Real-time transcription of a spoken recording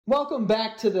Welcome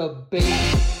back to the base.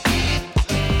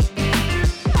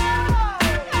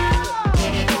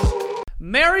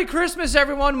 Merry Christmas,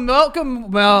 everyone.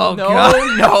 Welcome. Well, No,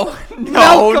 God.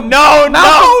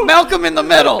 no, Malcolm in the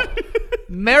middle.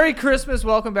 Merry Christmas.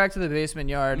 Welcome back to the basement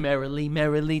yard. Merrily,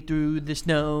 merrily through the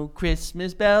snow,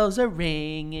 Christmas bells are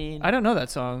ringing. I don't know that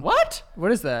song. What?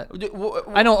 What is that?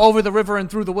 I know Over the River and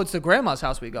Through the Woods to Grandma's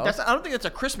House we go. I don't think that's a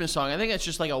Christmas song. I think it's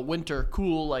just like a winter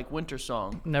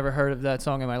song. Never heard of that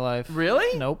song in my life.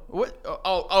 Really? Nope. What?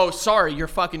 Oh, sorry. Your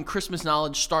fucking Christmas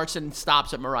knowledge starts and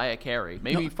stops at Mariah Carey.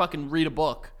 Maybe fucking read a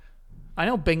book. I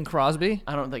know Bing Crosby.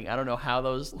 I don't know how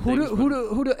those. Who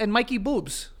do, and Mikey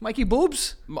Boobs. Mikey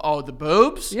Boobs? Oh, the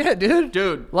boobs? Yeah,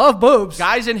 Dude. Love boobs.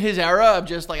 Guys in his era of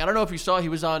just like, I don't know if you saw, he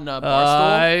was on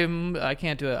Barstool. I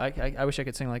can't do it. I wish I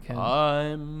could sing like him.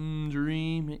 I'm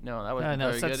dreaming. No, that wasn't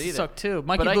very good either. Sucked too.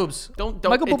 Mikey Boobs. Don't.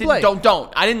 Michael It Bublé.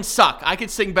 Don't. I didn't suck. I could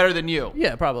sing better than you.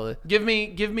 Yeah, probably. Give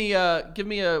me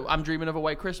a I'm dreaming of a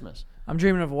white Christmas. I'm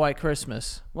dreaming of a white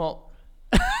Christmas. Well,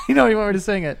 You know you want me to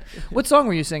sing it. What song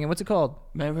were you singing? What's it called?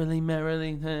 merrily, merrily,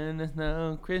 in the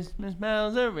snow, Christmas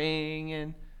bells are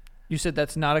ringing. You said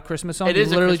that's not a Christmas song? It You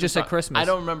is literally a just Christmas said Christmas.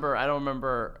 song. I don't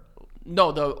remember.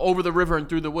 No, the Over the River and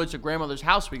Through the Woods to Grandmother's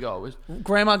House we go.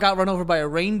 Grandma got run over by a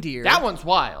reindeer. That one's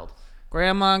wild.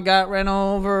 Grandma got run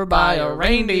over by a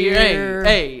reindeer.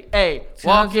 Hey,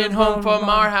 walking home from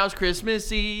our house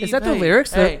Christmas Eve. Is that the Hey,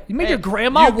 lyrics? hey, You made hey. your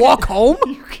grandma You walk can- home?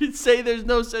 You can say there's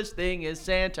no such thing as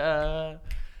Santa.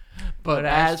 But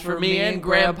as for me and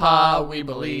Grandpa, we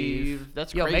believe.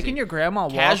 That's Yo, crazy. making your grandma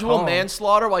walk Casual home.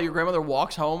 manslaughter while your grandmother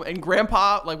walks home, and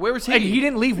Grandpa, like, where was he? And he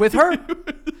didn't leave with her?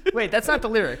 Wait, that's not the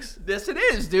lyrics. Yes, it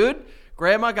is, dude.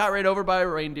 Grandma got ran over by a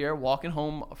reindeer walking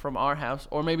home from our house,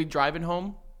 or maybe driving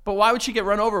home. But why would she get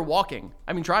run over walking?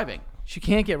 I mean, driving. She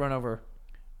can't get run over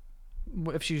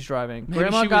if she's driving. Maybe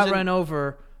Grandma she got was in- run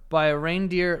over by a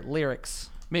reindeer lyrics.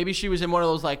 Maybe she was in one of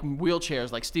those, like,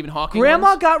 wheelchairs, like Stephen Hawking Grandma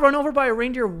ones. got run over by a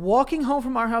reindeer walking home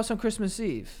from our house on Christmas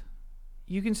Eve.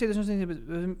 You can say there's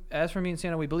nothing, but as for me and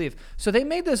Santa, we believe. So they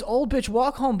made this old bitch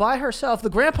walk home by herself. The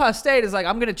grandpa stayed. Is like,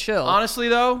 I'm gonna chill. Honestly,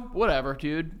 though, whatever,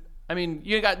 dude. I mean,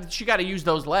 she got to use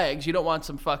those legs. You don't want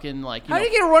some fucking, like, How do you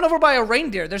get run over by a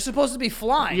reindeer? They're supposed to be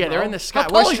flying. Yeah, bro. they're in the sky. How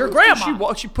tall is your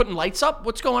grandma? She putting lights up?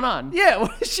 What's going on? Yeah,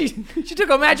 what is she took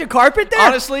a magic carpet there.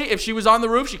 Honestly, if she was on the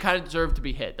roof, she kind of deserved to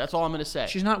be hit. That's all I'm gonna say.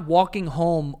 She's not walking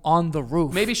home on the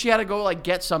roof. Maybe she had to go like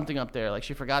get something up there. Like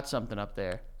she forgot something up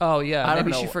there. Oh yeah, I don't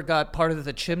maybe know. she forgot part of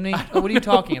the chimney. Oh, what are you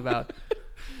talking about?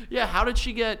 Yeah, how did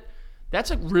she get? That's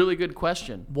a really good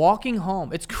question. Walking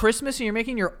home. It's Christmas and you're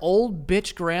making your old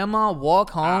bitch grandma walk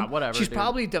home. Whatever, She's dude.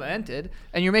 probably demented,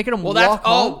 and you're making them Well, walk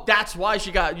home. that's why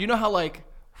she got. You know how like,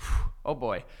 oh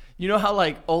boy, you know how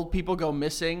like old people go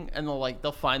missing and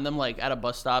they'll find them like at a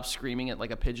bus stop screaming at like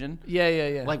a pigeon.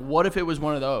 Yeah. Like, what if it was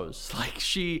one of those? Like,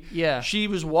 she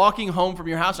was walking home from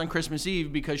your house on Christmas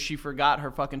Eve because she forgot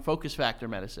her fucking Focus Factor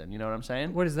medicine. You know what I'm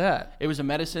saying? What is that? It was a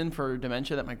medicine for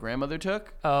dementia that my grandmother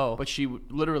took. Oh. But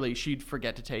she'd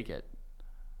forget to take it.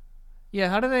 Yeah,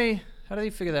 how do they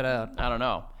figure that out? I don't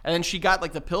know. And then she got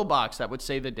like the pill box that would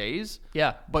say the days.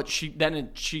 Yeah. But she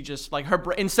just like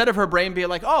instead of her brain being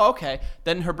like, oh, okay,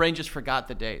 then her brain just forgot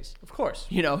the days. Of course.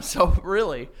 You know, so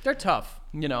really, They're tough.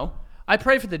 you know. I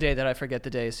pray for the day that I forget the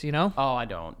days, you know? Oh, I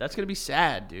don't. That's going to be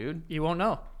sad, dude. You won't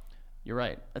know. You're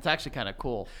right. That's actually kind of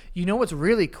cool. You know what's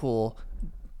really cool?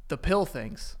 The pill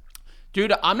things.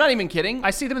 Dude, I'm not even kidding. I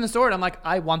see them in the store and I'm like,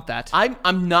 I want that.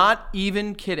 I'm not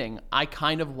even kidding. I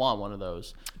kind of want one of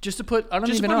those. Just to put, I don't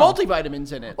Just even put know.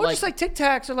 multivitamins in it. Or just like Tic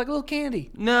Tacs or like little candy.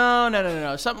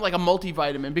 No. Something like a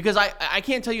multivitamin. Because I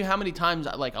can't tell you how many times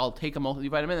like I'll take a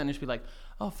multivitamin and just be like,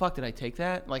 oh fuck, did I take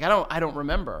that? Like I don't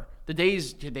remember. The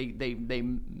days they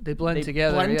blend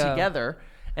together, yeah. together,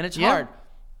 and it's Yeah. hard.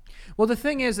 Well, the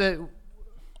thing is that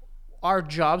our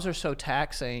jobs are so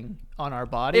taxing on our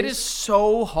bodies. It is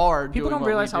so hard. People doing don't what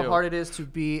realize we how do. hard it is to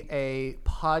be a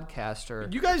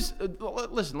podcaster. You guys,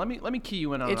 listen. Let me key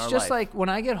you in on It's our just life. like when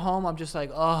I get home, I'm just like,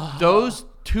 oh. Those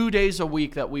 2 days a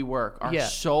week that we work are Yeah.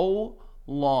 so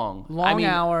long. Long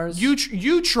hours.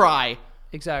 You try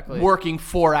Exactly. working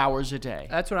 4 hours a day.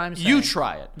 That's what I'm saying. You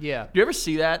try it. Yeah. Do you ever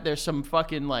see that? There's some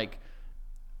fucking like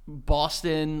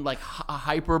Boston, like a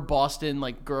hyper Boston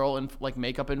like girl and like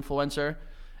makeup influencer,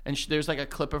 and there's like a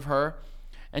clip of her,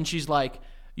 and she's like,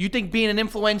 "You think being an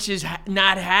influencer is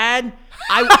not had?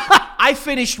 I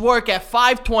finished work at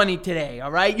 5:20 today.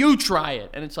 All right, you try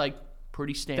it." And it's like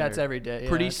pretty standard. That's every day. Yeah,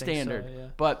 pretty I think so, standard. yeah.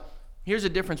 But here's the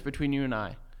difference between you and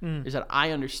I, is that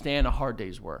I understand a hard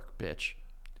day's work, bitch.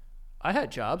 I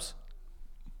had jobs.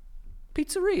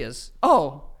 Pizzerias.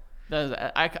 Oh,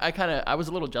 I was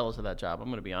a little jealous of that job. I'm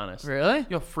gonna be honest. Really? You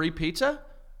know, free pizza?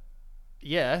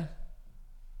 Yeah.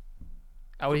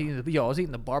 I was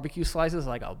eating the barbecue slices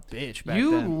like a bitch back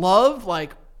You then. love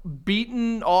like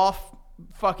beaten off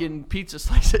fucking pizza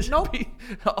slices. Nope.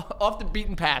 Off the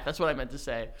beaten path. That's what I meant to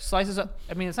say. Slices up.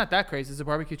 I mean, it's not that crazy. It's a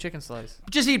barbecue chicken slice.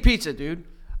 Just eat pizza, dude.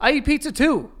 I eat pizza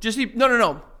too. Just eat.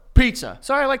 No. Pizza.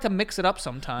 Sorry, I like to mix it up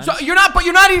sometimes. So you're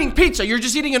not eating pizza. You're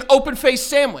just eating an open faced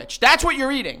sandwich. That's what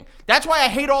you're eating. That's why I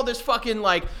hate all this fucking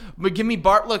like. Give me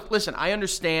Look, listen. I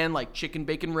understand like chicken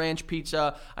bacon ranch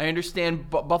pizza. I understand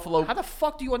buffalo. How the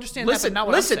fuck do you understand Listen, that? But not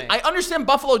what I'm saying? I understand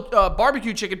buffalo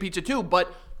barbecue chicken pizza too,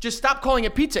 but just stop calling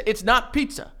it pizza. It's not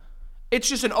pizza. It's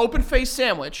just an open faced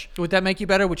sandwich. Would that make you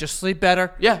better? Would you sleep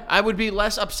better? Yeah, I would be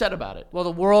less upset about it. Well,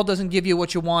 the world doesn't give you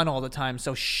what you want all the time,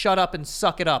 so shut up and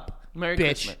suck it up. Merry bitch.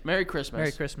 Christmas. Merry Christmas.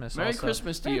 Merry Christmas. Merry also.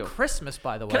 Christmas to Merry you. Christmas,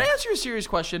 by the way. Can I ask you a serious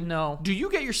question? No. Do you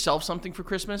get yourself something for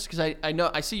Christmas? Because I know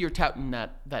I see you're touting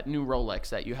that new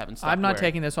Rolex that you haven't stopped I'm not wearing.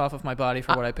 taking this off of my body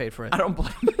for what I paid for it. I don't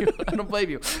blame you. I don't blame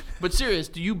you. But serious,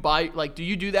 do you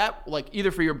do that like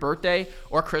either for your birthday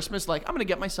or Christmas? Like I'm gonna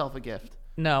get myself a gift.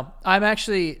 No, I'm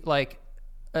actually like,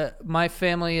 my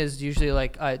family is usually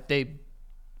like they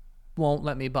won't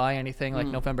let me buy anything like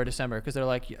November, December because they're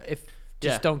like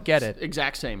don't get it.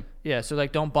 Exact same. Yeah, so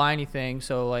like don't buy anything.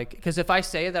 So like, because if I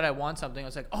say that I want something,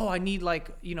 it's like, oh, I need like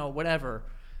whatever.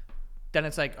 Then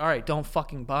it's like, all right, don't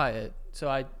fucking buy it.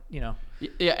 So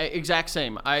Yeah, exact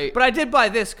same. But I did buy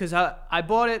this because I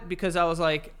bought it because I was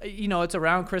like, it's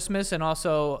around Christmas and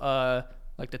also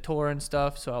like the tour and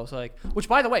stuff. So I was like, which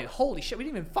by the way, holy shit, we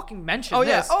didn't even fucking mention Oh this.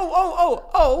 yeah.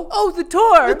 Oh. The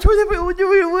tour. The tour that we little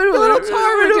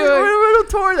tour we're doing. little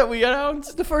tour that we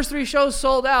announced. The first 3 shows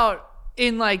sold out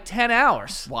in like 10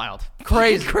 hours. Wild.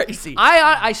 Crazy.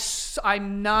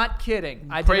 I'm not kidding.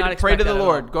 I did not expect Pray to the that at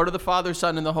Lord. all. Go to the Father,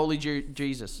 Son, and the Holy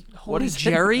Jesus. Holy is it?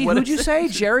 Jerry? What Who'd is you it? say?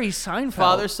 Jerry Seinfeld.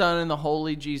 Father, Son, and the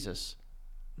Holy Jesus.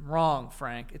 Wrong,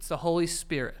 Frank. It's the Holy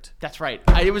Spirit. That's right.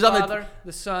 It was Father,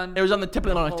 the Son. It was on the tip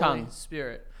of my Holy tongue.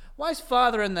 Spirit. Why is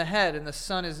Father in the head and the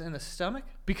Son is in the stomach?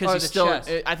 Because Or he's the still.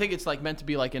 chest? I think it's like meant to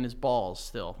be like in his balls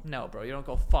still. No, bro. You don't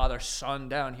go Father, Son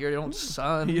down here. You don't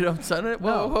Son. You don't son it.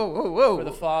 No. Whoa. For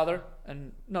the Father.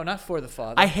 And no, not for the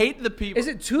Father. I hate the people. Is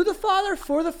it to the Father,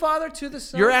 for the Father, to the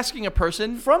Son? You're asking a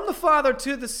person. From the Father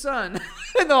to the Son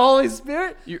and the Holy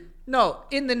Spirit? You're, No,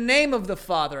 in the name of the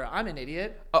Father. I'm an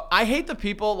idiot. I hate the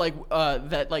people like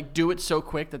that like do it so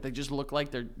quick that they just look like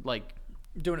they're like.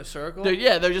 Doing a circle?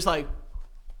 They're just like.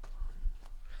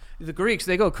 The Greeks,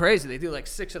 they go crazy. They do like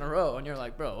 6 in a row, and you're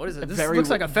like, bro, what is it? This Very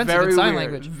looks like offensive very in sign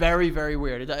weird. language. Very, very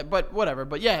weird. But whatever.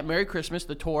 But yeah, Merry Christmas,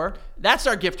 the tour. That's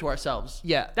our gift to ourselves.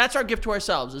 Yeah. That's our gift to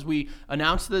ourselves as we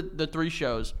announce the 3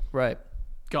 shows. Right.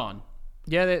 Gone.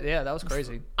 Yeah, that was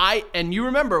crazy. And you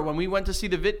remember when we went to see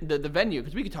the venue,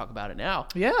 because we could talk about it now.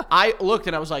 Yeah. I looked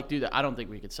and I was like, dude, I don't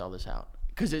think we could sell this out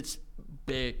because it's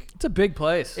big. It's a big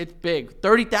place. It's big.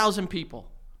 30,000 people.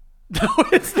 No,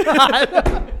 it's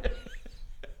not.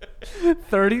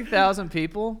 30,000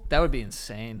 people? That would be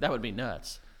insane. That would be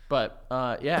nuts. But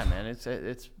yeah, man,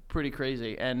 it's pretty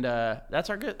crazy, and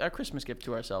that's our Christmas gift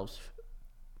to ourselves.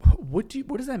 What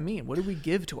does that mean? What did we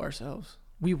give to ourselves?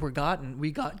 We got gifts.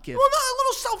 Well, no, a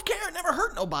little self-care. It never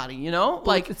hurt nobody, you know?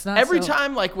 Like, it's not every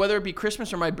time, like, whether it be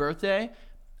Christmas or my birthday,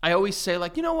 I always say,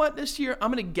 like, you know what? This year,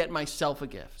 I'm going to get myself a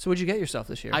gift. So what'd you get yourself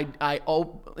this year?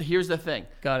 Here's the thing.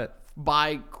 Got it.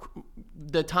 By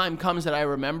the time comes that I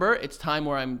remember, it's time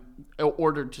where I'm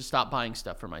ordered to stop buying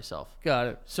stuff for myself. Got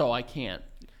it. So I can't.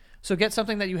 So get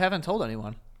something that you haven't told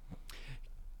anyone.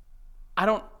 I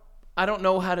don't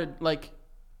know how to, like...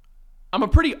 I'm a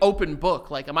pretty open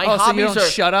book. Like, my So you hobbies don't are...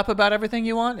 shut up about everything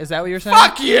you want? Is that what you're saying?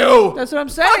 Fuck you! That's what I'm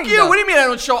saying. Fuck you! though. What do you mean I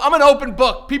don't show? I'm an open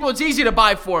book. People, it's easy to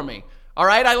buy for me. All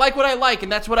right? I like what I like, and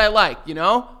that's what I like, you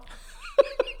know?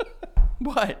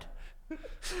 What?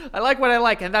 I like what I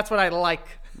like, and that's what I like.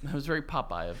 That was very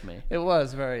Popeye of me. It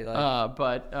was very like...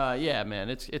 But yeah, man,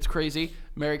 it's crazy.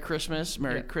 Merry Christmas.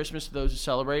 Merry Christmas to those who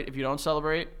celebrate. If you don't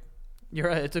celebrate... You're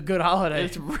right. It's a good holiday.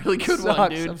 It's a really good Sucks.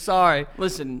 one, dude. I'm sorry.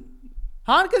 Listen...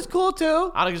 Hanukkah's cool,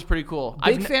 too. Hanukkah's pretty cool.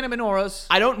 Big fan of menorahs.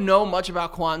 I don't know much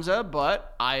about Kwanzaa,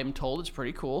 but I am told it's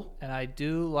pretty cool. And I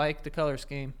do like the color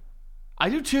scheme. I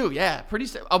do too. Yeah,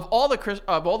 of all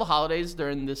the holidays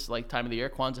during this like time of the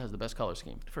year, Kwanzaa has the best color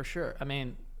scheme For sure. I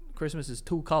mean, Christmas is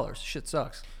 2 colors. Shit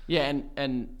sucks. Yeah,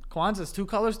 and Kwanzaa's 2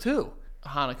 colors, too.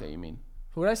 Hanukkah, you mean?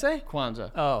 What did I say?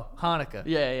 Kwanzaa. Oh, Hanukkah.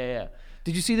 Yeah.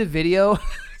 Did you see the video?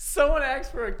 Someone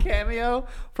asked for a cameo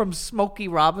from Smokey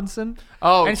Robinson.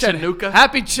 Oh, and he said, Chanukah?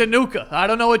 Happy Chanukah. I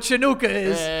don't know what Chanukah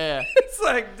is. Yeah. It's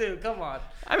like, dude, come on.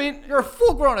 I mean, You're a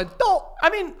full-grown adult. I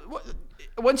mean,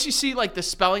 once you see like the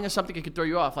spelling of something, it could throw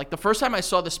you off. Like the first time I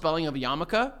saw the spelling of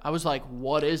yarmulke, I was like,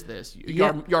 "What is this?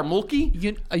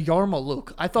 Yarmulke? A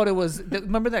Yarmaluk. I thought it was.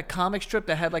 Remember that comic strip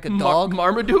that had like a dog?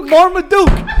 Marmaduke? Marmaduke.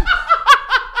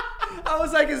 I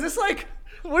was like, is this like,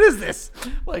 what is this?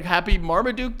 Like Happy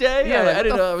Marmaduke Day? Yeah, I what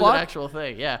didn't the know it was an fuck? actual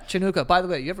thing. Yeah. Chinooka. By the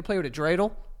way, you ever play with a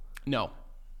dreidel? No.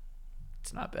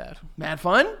 It's not bad. Mad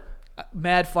fun?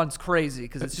 Mad fun's crazy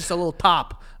because it's just a little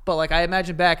top. But like I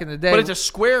imagine back in the day, But it's a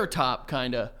square top,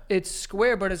 kind of. it's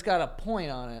square, but it's got a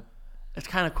point on it. It's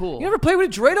kind of cool. You ever play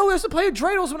with a dreidel? We used to play with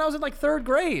dreidels when I was in like 3rd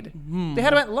grade. They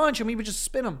had them at lunch, and we would just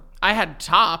spin them. I had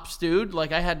tops, dude.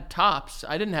 Like, I had tops.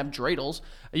 I didn't have dreidels.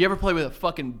 You ever play with a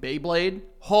fucking Beyblade?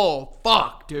 Oh,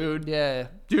 fuck, dude. Yeah.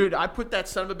 Dude, I put that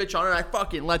son of a bitch on and I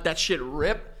fucking let that shit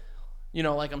rip. You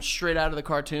know, like I'm straight out of the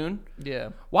cartoon. Yeah.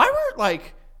 Why were,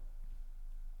 like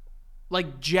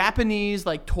Japanese,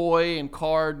 like, toy and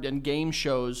card and game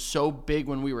shows so big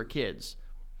when we were kids?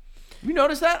 You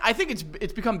notice that? I think it's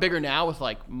become bigger now with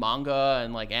like manga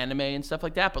and like anime and stuff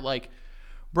like that. But like,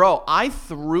 bro, I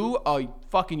threw a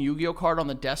fucking Yu-Gi-Oh card on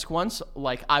the desk once,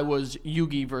 like I was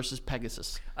Yugi versus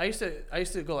Pegasus, I used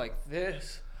to go like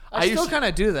this. I I used still to- kind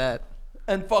of do that.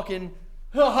 and fucking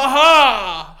ha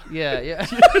ha Yeah, yeah.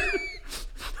 ha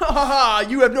ha!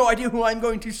 You have no idea who I'm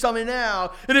going to summon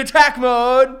now in attack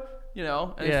mode. You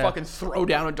know, and Yeah. fucking throw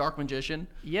down a Dark Magician.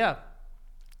 Yeah.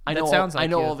 I That know. sounds I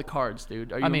like know you. all the cards,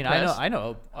 dude. Are you I mean, impressed? I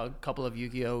know a couple of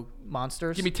Yu-Gi-Oh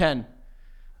monsters. Give me 10.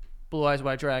 Blue Eyes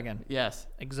White Dragon, Yes.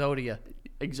 Exodia,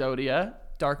 Exodia,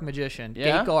 Dark Magician,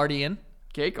 Yeah. Gate Guardian,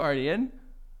 Gate Guardian.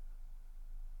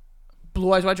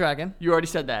 Blue Eyes White Dragon. You already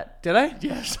said that. Did I?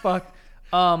 Yes. Fuck.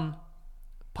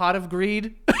 Pot of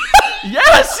Greed.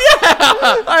 Yes. Yeah.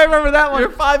 I remember that one.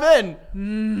 You're 5 in.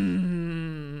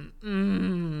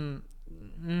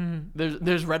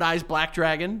 There's Red Eyes Black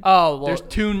Dragon. Oh, well, There's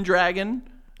Toon Dragon.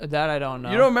 that I don't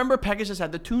know. You don't remember Pegasus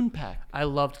had the Toon Pack? I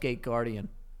loved Gate Guardian.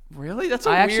 Really? That's a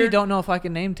I weird. actually don't know if I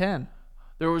can name 10.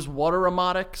 There was Water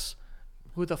Emotics.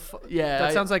 Who the fuck? Yeah,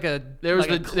 That sounds like a. There was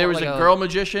like there was like a girl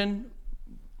magician.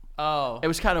 Oh. It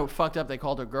was kind of fucked up. They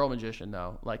called her girl magician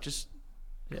though. Like just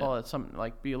call it something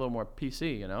like be a little more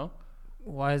PC. You know?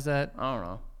 Why is that? I don't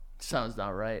know. Sounds not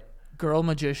right. Girl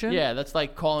magician? Yeah, that's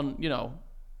like calling, you know,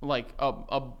 like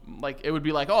like it would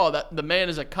be like, oh, that the man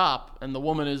is a cop and the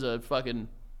woman is a fucking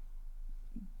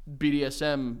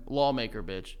BDSM lawmaker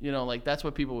bitch. You know, like that's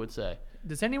what people would say.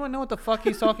 Does anyone know what the fuck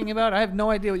he's talking about? I have no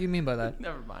idea what you mean by that.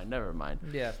 Never mind.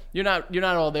 Yeah. You're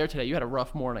not all there today. You had a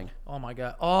rough morning. Oh my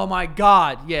god. Oh my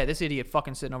god. Yeah, this idiot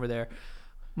fucking sitting over there.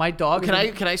 My dog. Can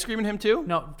I scream at him too?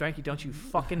 No, Frankie, don't you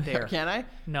fucking dare. Can I?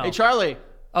 No. Hey Charlie.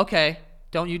 Okay.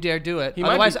 Don't you dare do it. He might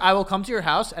Otherwise, be- I will come to your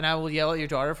house and I will yell at your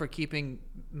daughter for keeping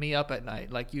me up at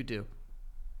night like you do.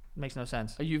 Makes no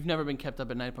sense. You've never been kept up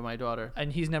at night by my daughter.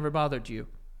 And he's never bothered you.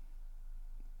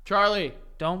 Charlie.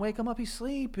 Don't wake him up. He's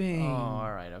sleeping. Oh,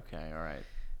 all right. Okay. All right.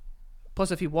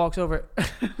 Plus, if he walks over,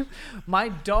 my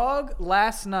dog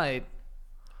last night,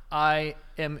 I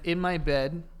am in my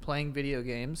bed playing video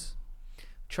games.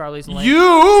 Charlie's laying.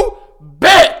 You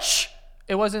bitch!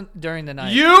 It wasn't during the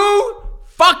night. You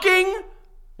fucking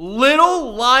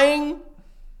little lying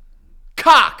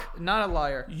cock! Not a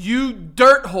liar. You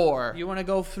dirt whore! You want to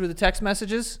go through the text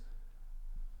messages?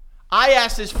 I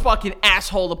asked this fucking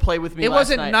asshole to play with me. It last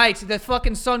wasn't night. night. The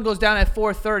fucking sun goes down at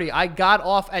 4:30. I got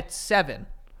off at 7.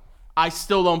 I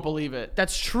still don't believe it.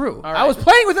 That's true. All I was right.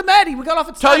 playing with a Maddie. We got off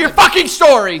at 7. Tell your fucking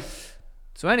story.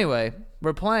 So anyway,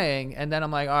 we're playing, and then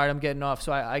I'm like, all right, I'm getting off.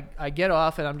 So I get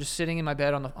off, and I'm just sitting in my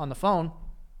bed on the phone,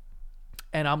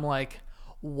 and I'm like,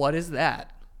 what is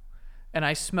that? And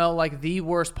I smell like the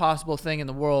worst possible thing in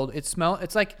the world. It's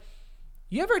like,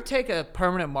 you ever take a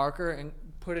permanent marker and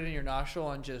put it in your nostril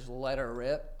and just let it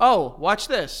rip? Oh, watch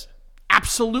this.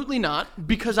 Absolutely not,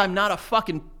 because I'm not a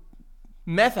fucking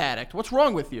meth addict. What's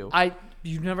wrong with you?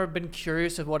 You've never been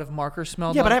curious of what if markers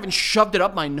smelled Yeah, like? but I haven't shoved it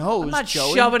up my nose, I'm not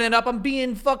Joey. shoving it up. I'm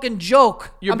being fucking joke.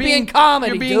 You're I'm being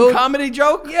comedy, You're being dude. comedy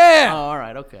joke? Yeah. Oh, all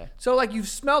right, okay. So like you've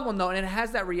smelled one though, and it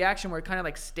has that reaction where it kind of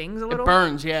like stings a little. It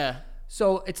burns, yeah.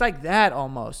 So it's like that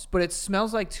almost, but it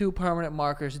smells like 2 permanent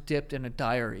markers dipped in a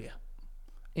diarrhea,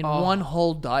 in one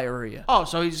whole diarrhea. Oh,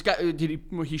 so he's got?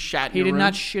 He shat? In He your did room?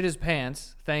 not shit his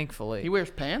pants, thankfully. He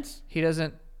wears pants? He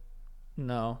doesn't.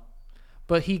 No,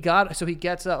 but he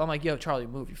gets up. I'm like, yo, Charlie,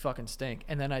 move! You fucking stink.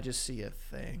 And then I just see a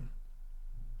thing.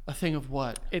 A thing of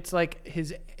what? It's like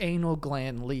his anal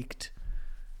gland leaked.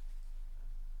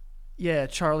 Yeah,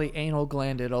 Charlie anal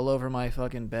glanded all over my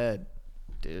fucking bed,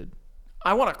 dude.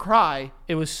 I want to cry.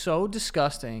 It was so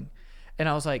disgusting, and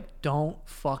I was like, don't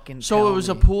fucking. So tell it was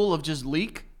me. a pool of just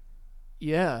leak?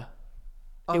 Yeah.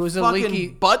 It was a fucking leaky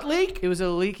butt leak. It was a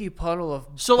leaky puddle of.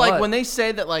 So like butt. when they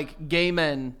say that like gay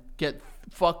men get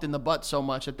fucked in the butt so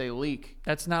much that they leak.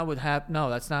 That's not what happened. No,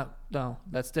 that's not. No,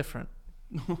 that's different.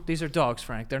 These are dogs,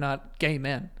 Frank. They're not gay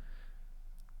men.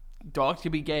 Dogs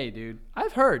can be gay, dude.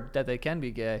 I've heard that they can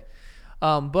be gay,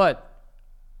 but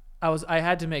I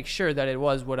had to make sure that it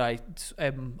was what I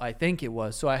think it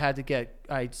was. So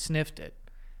I sniffed it.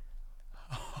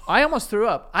 I almost threw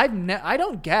up. I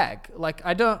don't gag. Like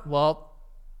I don't. Well,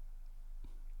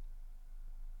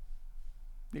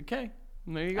 Okay.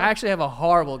 There you go. I actually have a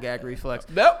horrible gag reflex.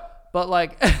 Nope. But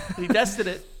like, He tested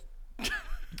it.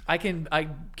 I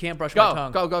can't brush my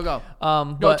tongue. Go. Go,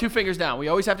 Go 2 fingers down. We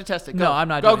always have to test it. Go. No, I'm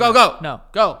not Go, doing go, that. go. No.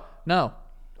 Go. No.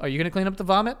 Are you gonna clean up the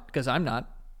vomit? Because I'm not.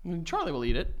 Charlie will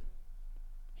eat it.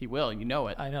 He will. You know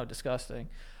it. I know, disgusting.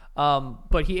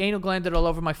 But he anal glanded all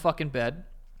over my fucking bed,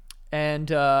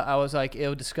 and I was like,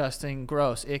 ew, disgusting,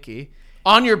 gross, icky.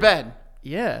 On your bed.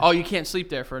 Yeah. Oh, you can't sleep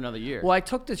there for another year. Well, I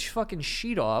took this fucking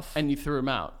sheet off. And you threw him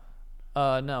out.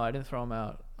 No, I didn't throw him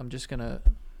out. I'm just gonna.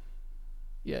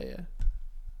 Yeah.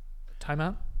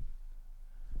 Timeout.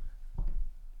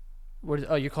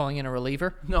 Oh, you're calling in a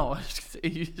reliever? No,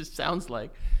 it just sounds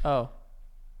like. Oh.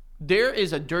 There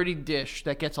is a dirty dish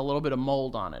that gets a little bit of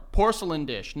mold on it. Porcelain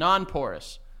dish,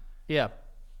 non-porous. Yeah.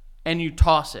 And you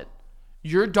toss it.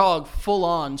 Your dog full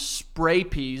on spray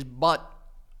pees butt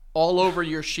all over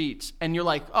your sheets. And you're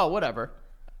like, oh, whatever.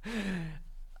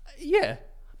 Yeah.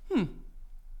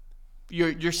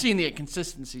 You're seeing the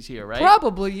inconsistencies here, right?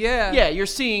 Probably, yeah. Yeah, you're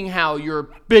seeing how you're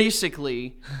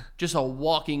basically just a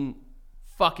walking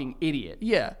fucking idiot.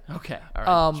 Yeah. Okay, all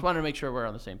right. Just wanted to make sure we're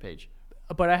on the same page.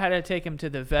 But I had to take him to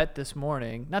the vet this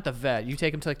morning. Not the vet. You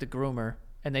take him to like the groomer,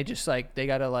 and they just like they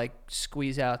gotta like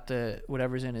squeeze out the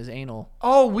whatever's in his anal.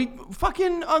 Oh, we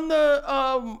fucking on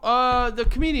the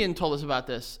comedian told us about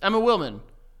this. Emma Willman.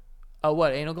 Oh,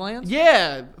 what, anal glands?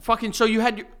 Yeah, fucking. So you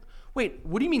had your. Wait,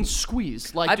 what do you mean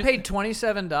squeeze? Like I paid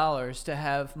 $27 to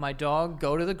have my dog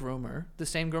go to the groomer, the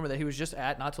same groomer that he was just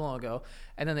at not too long ago,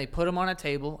 and then they put him on a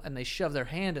table and they shove their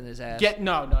hand in his ass.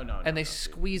 No. And they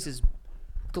squeeze his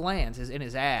glands in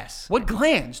his ass. What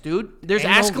glands, dude? There's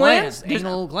Anal ass glands. glands.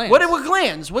 Anal glands. What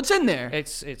glands? What's in there?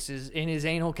 It's in his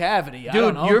anal cavity. I Dude,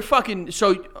 don't know. you're fucking.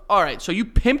 So all right. So you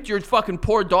pimped your fucking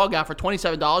poor dog out for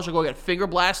 $27 to go get finger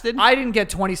blasted. I didn't get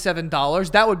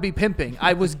 $27. That would be pimping.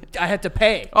 I had to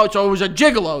pay. Oh, so it was a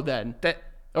gigolo then,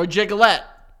 or gigolette.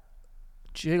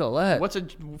 Gigolette. What's a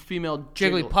female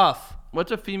Jigglypuff?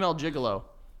 What's a female gigolo?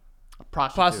 A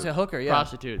prostitute. Prostitute hooker, yeah.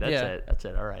 Prostitute. That's Yeah. it. That's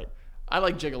it. All right. I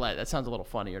like gigolette. That sounds a little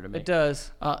funnier to me. It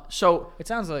does. So It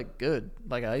sounds like good,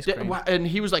 like ice cream. and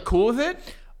he was like cool with it.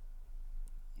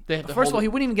 They had to First of hold all, it- he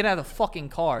wouldn't even get out of the fucking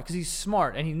car because he's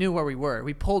smart and he knew where we were.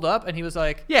 We pulled up and he was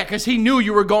like, yeah, because he knew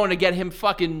you were going to get him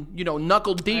fucking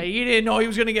knuckle deep. "Hey, you didn't know he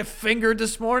was gonna get fingered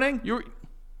this morning."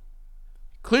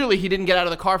 Clearly he didn't get out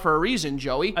of the car for a reason,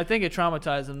 Joey. I think it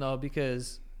traumatized him though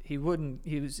because he wouldn't.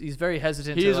 He's very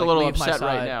hesitant. He to, is a like, little leave my upset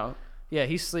right side. now. Yeah,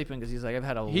 he's sleeping because he's like, I've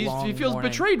had a long He feels morning.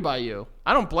 betrayed by you.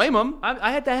 I don't blame him.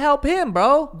 I had to help him,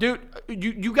 bro. Dude,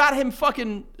 you got him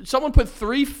fucking. Someone put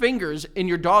 3 fingers in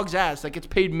your dog's ass that gets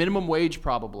paid minimum wage,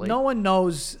 probably. No one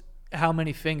knows how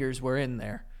many fingers were in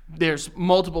there. There's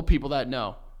multiple people that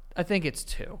know. I think it's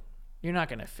 2. You're not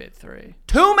gonna fit 3.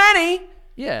 Too many.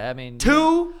 Yeah, I mean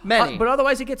Too many. But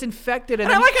otherwise, it gets infected. And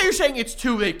I like how you're saying it's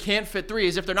 2. They can't fit 3,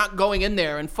 as if they're not going in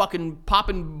there and fucking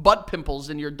popping butt pimples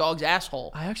in your dog's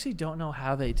asshole. I actually don't know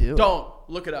how they do. Don't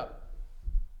look it up.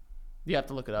 You have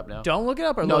to look it up now. Don't look it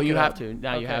up or No, look you it have up? to.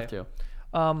 Now you have Okay.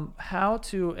 to. How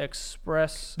to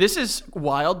express? This is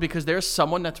wild because there's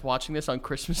someone that's watching this on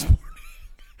Christmas morning,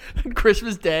 on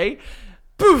Christmas Day.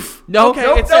 Poof. No. Okay,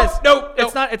 Nope, it says nope.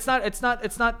 It's not.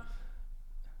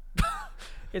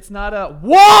 It's not a.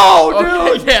 Whoa,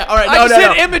 dude! Okay, yeah, all right. I No, just no,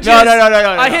 hit no. images. No.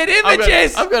 I hit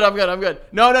images. I'm good.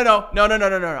 No.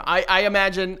 I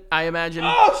imagine.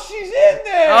 Oh, she's in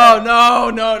there. Oh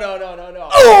no.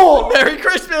 Oh, Merry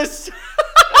Christmas.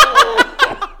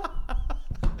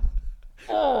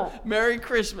 Merry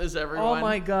Christmas, everyone. Oh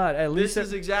my God! At least This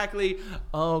is exactly.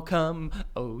 Oh come,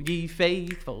 oh ye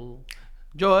faithful,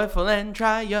 joyful and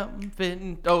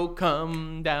triumphant. Oh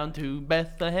come down to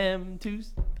Bethlehem to.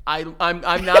 I'm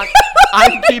not.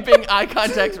 I'm keeping eye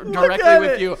contact directly at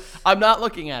with it. you. I'm not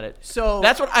looking at it. So-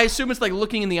 that's what I assume. It's like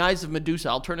looking in the eyes of Medusa.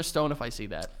 I'll turn a stone if I see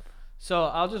that. So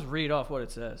I'll just read off what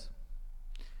it says.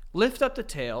 Lift up the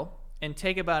tail and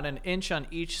take about an inch on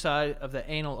each side of the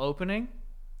anal opening.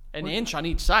 An inch on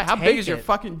each side. How Take big is your it.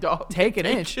 fucking dog? Take an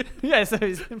inch. Yeah, so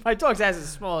my dog's ass is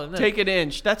smaller than this. Take an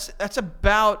inch. That's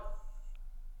about.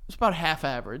 It's about half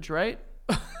average, right?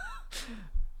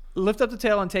 Lift up the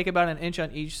tail and take about an inch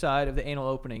on each side of the anal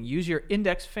opening. Use your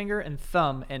index finger and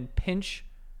thumb and pinch,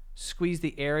 squeeze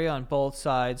the area on both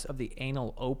sides of the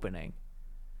anal opening.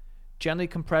 Gently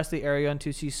compress the area until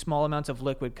you see small amounts of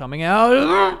liquid coming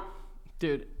out.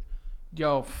 Dude,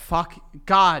 yo, fuck,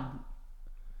 God.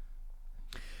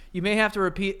 You may have to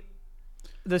repeat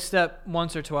the step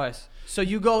once or twice. So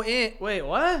you go in. Wait,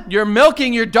 what? You're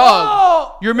milking your dog.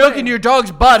 Oh, You're milking your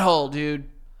dog's butthole, dude.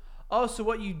 Oh, so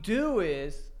what you do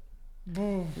is,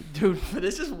 Dude,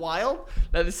 this is wild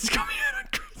that this is coming out on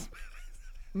Christmas.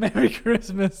 Merry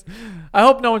Christmas. I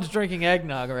hope no one's drinking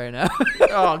eggnog right now.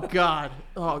 Oh, God.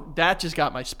 Oh, that just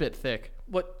got my spit thick.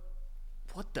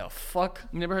 What the fuck?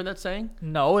 You never heard that saying?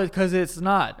 No, because it's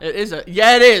not. It is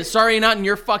yeah, it is. Sorry, not in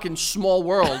your fucking small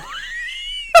world.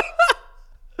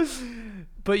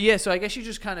 But yeah, so I guess you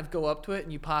just kind of go up to it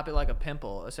and you pop it like a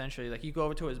pimple, essentially. Like you go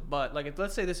over to his butt. Like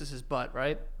let's say this is his butt,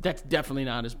 right? That's definitely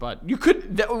not his butt. You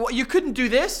couldn't do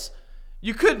this?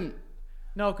 You couldn't.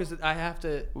 No, because I have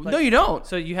to. No, you don't.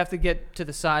 So you have to get to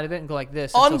the side of it and go like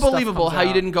this. until stuff Unbelievable comes how you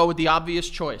out. didn't go with the obvious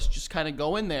choice. Just kind of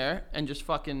go in there and just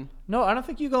fucking. No, I don't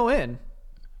think you go in.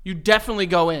 You definitely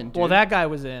go in, dude. Well, that guy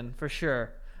was in for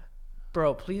sure.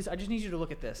 Bro, please, I just need you to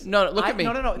look at this. No, look at me.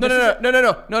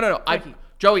 No.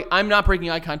 Joey, I'm not breaking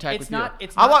eye contact It's with not- you.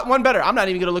 it's I not- want one better. I'm not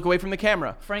even going to look away from the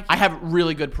camera. Frankie. I have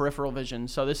really good peripheral vision,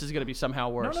 so this is going to be somehow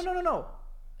worse. No.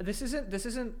 This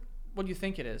isn't what you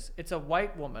think it is. It's a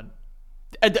white woman.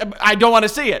 I don't want to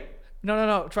see it.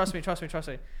 No. Trust me.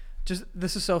 Just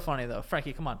this is so funny though.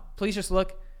 Frankie, come on. Please just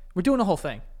look. We're doing the whole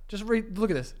thing. Just look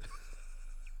at this.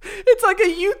 It's like a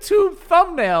YouTube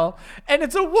thumbnail, and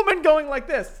it's a woman going like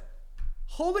this,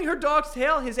 holding her dog's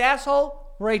tail, his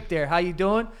asshole, right there. How you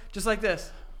doing? Just like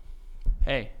this.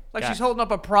 Hey, Like guy, she's holding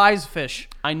up a prize fish.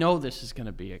 I know this is going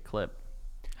to be a clip.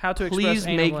 How to express Please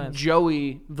anal make glands.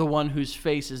 Joey the one whose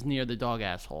face is near the dog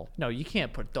asshole. No, you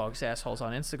can't put dogs' assholes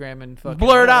on Instagram and fucking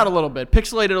Blur it out a little bit,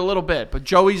 pixelate it a little bit, but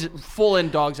Joey's full in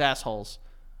dog's assholes.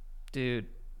 dude.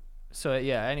 So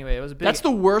yeah. Anyway, it was a big. That's the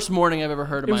worst morning I've ever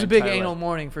heard of. It was a big anal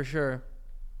morning for sure.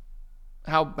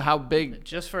 How big?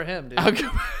 Just for him, dude. How,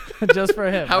 Just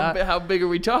for him. how big are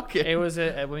we talking? It was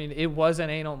it was an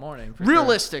anal morning. For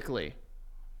Realistically, sure.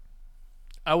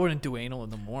 I wouldn't do anal in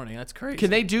the morning. That's crazy. can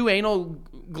they do anal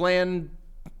gland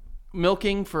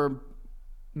milking for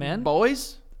Men?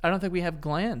 boys? I don't think we have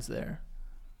glands there.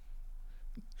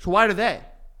 So why do they?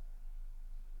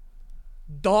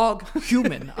 Dog,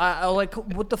 human. I like,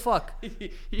 what the fuck?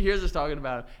 He hears us talking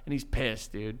about it, and he's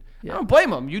pissed, dude. Yeah. I don't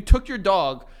blame him. You took your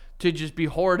dog to just be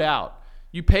whored out.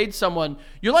 You paid someone.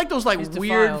 You're like those like He's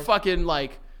weird defiled. fucking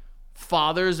like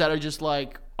fathers that are just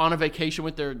like on a vacation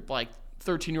with their like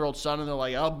 13-year-old son, and they're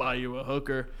like, "I'll buy you a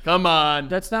hooker. Come on."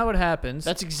 That's not what happens.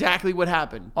 That's exactly what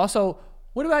happened. Also,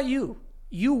 what about you?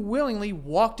 You willingly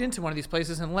walked into one of these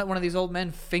places and let one of these old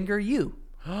men finger you.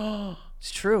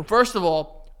 It's true. First of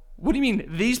all, what do you mean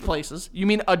these places? You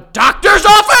mean a doctor's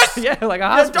office? Yeah, like a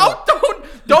Yeah, hospital.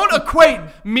 don't equate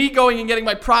me going and getting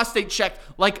my prostate checked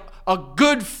like a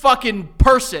good fucking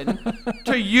person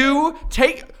to you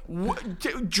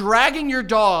dragging your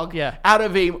dog Yeah. out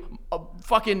of a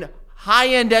fucking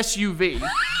high-end SUV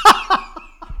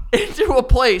into a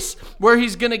place where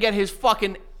he's gonna get his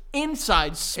fucking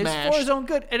inside It's smashed. for his own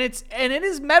good, and it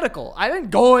is medical. I didn't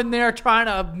go in there trying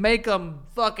to make him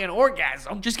fucking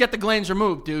orgasm. Just get the glands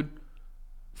removed, dude.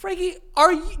 Frankie,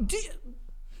 are you?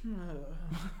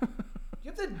 You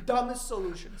have the dumbest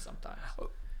solutions sometimes.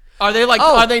 Are they like?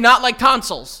 Oh. Are they not like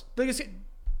tonsils? Like I said,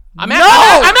 I'm No!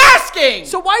 I'm asking.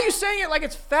 so why are you saying it like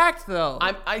it's fact though?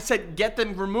 I said get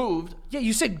them removed. Yeah,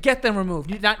 you said get them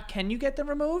removed. Can you get them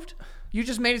removed? You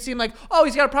just made it seem like, oh,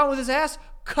 he's got a problem with his ass.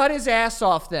 Cut his ass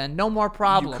off then. No more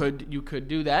problem. You could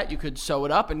do that. You could sew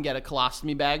it up and get a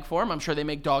colostomy bag for him. I'm sure they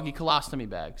make doggy colostomy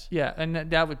bags. Yeah, and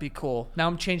that would be cool. Now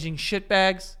I'm changing shit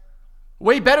bags,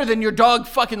 Way better than your dog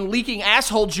fucking leaking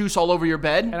asshole juice all over your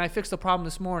bed. and I fixed the problem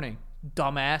this morning.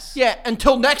 Dumbass. Yeah,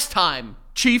 until next time,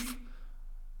 Chief.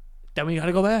 Then we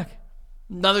gotta go back.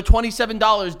 Another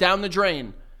 $27 down the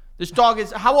drain. This dog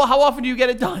is how often do you get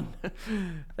it done?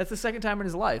 That's the second time in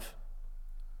his life.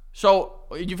 So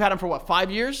you've had him for what,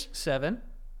 5 years? 7.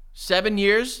 7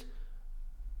 years?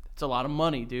 It's a lot of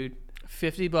money, dude.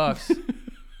 $50.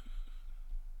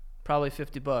 Probably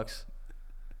 $50.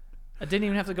 I didn't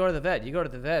even have to go to the vet. You go to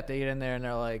the vet, they get in there and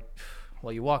they're like,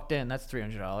 well, you walked in, that's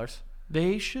 $300.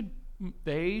 They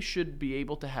should be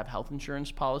able to have health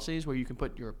insurance policies where you can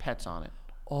put your pets on it.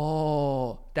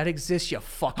 Oh, that exists, you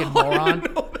fucking moron.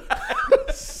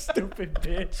 Stupid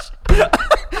bitch.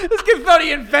 This kid thought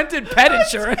he invented pet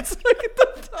insurance. Look at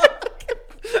the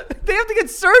fuck. They have to get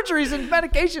surgeries and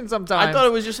medication sometimes. I thought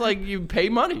it was just like you pay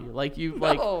money. Like you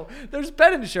like. No, there's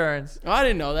pet insurance. Oh, I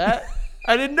didn't know that.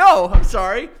 I didn't know. I'm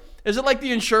sorry. Is it like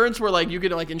the insurance where like you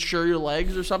can like insure your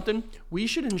legs or something? We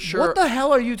should insure. What the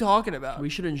hell are you talking about? We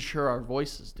should insure our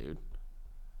voices, dude.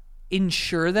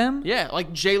 Insure them? Yeah,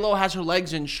 like J-Lo has her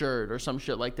legs insured or some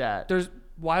shit like that.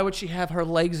 Why would she have her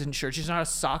legs insured? She's not a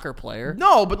soccer player.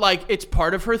 No, but like it's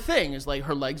part of her thing is like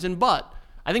her legs and butt.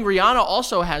 I think Rihanna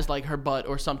also has like her butt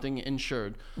or something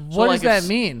insured. What does that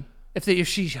mean? If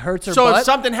she hurts her So butt? if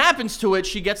something happens to it,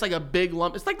 she gets like a big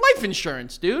lump. It's like life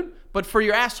insurance, dude, but for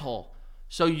your asshole.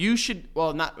 So you should,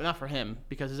 well, not for him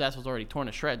because his asshole's already torn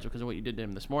to shreds because of what you did to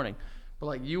him this morning. But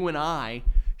like you and I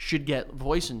should get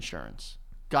voice insurance.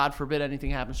 God forbid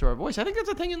anything happens to our voice. I think that's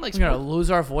a thing in like. We're gonna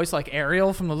lose our voice like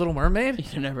Ariel from The Little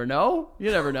Mermaid. You never know. You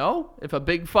never know. If a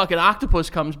big fucking octopus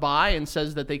comes by and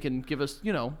says that they can give us, a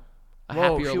Whoa,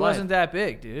 happier life. she wasn't that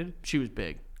big, dude. She was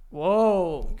big.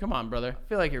 Whoa. Come on, brother. I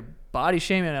feel like you're body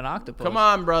shaming an octopus. Come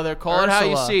on, brother. Call it how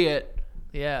you Ursula. see it.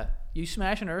 Yeah. You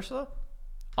smashing Ursula?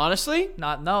 Honestly?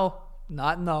 Not no.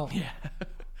 Yeah.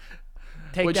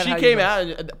 Take When that she how you came will. out,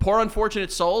 and Poor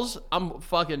Unfortunate Souls, I'm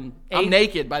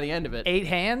naked by the end of it. 8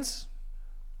 hands?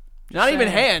 Not even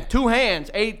saying. hand. 2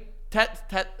 hands. 8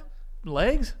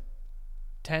 Legs?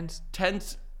 Tens?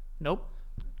 tens. Nope.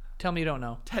 Tell me you don't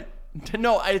know.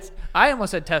 No, it's. I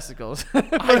almost said testicles.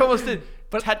 I almost did.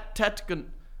 But- But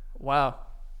Wow.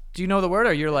 Do you know the word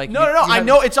or you're like... no. you I have-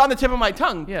 know it's on the tip of my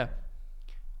tongue. Yeah.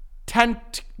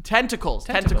 Tentacles.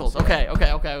 Tentacles. Okay.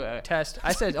 Test.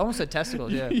 I almost said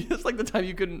testicles, yeah. It's like the time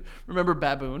you couldn't remember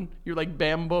baboon. You're like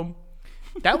bam boom.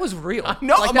 That was real.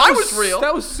 know, Like, that mine was real.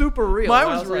 That was super real. Mine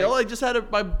I was real. like- I just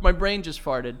had my brain just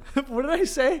farted. what did I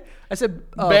say? I said...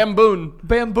 Bamboon.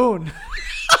 Bamboon.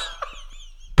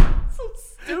 So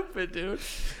stupid, dude.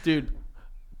 Dude,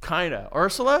 kinda.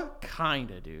 Ursula?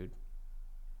 Kinda, dude.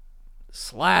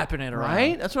 Slapping it around.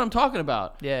 Right? That's what I'm talking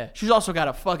about. Yeah. She's also got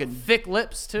a fucking Thick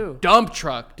lips, too. dump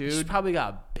truck, She's dude. probably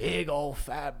got big old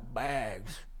fat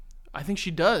bags. I think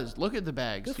she does. Look at the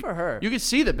bags. Good for her. You can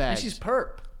see the And bags. she's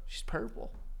perp. She's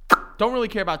purple. Don't really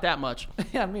care about that much.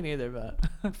 Yeah, me neither,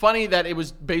 but... Funny that it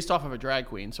was based off of a drag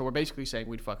queen, so we're basically saying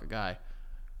we'd fuck a guy.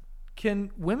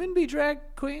 Can women be drag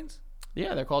queens?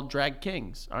 Yeah, they're called drag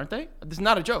kings, aren't they? This is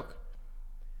not a joke.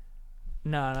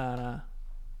 No.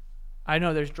 I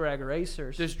know there's drag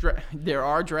racers. There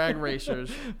are drag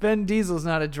racers. Vin Diesel's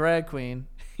not a drag queen.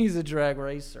 He's a drag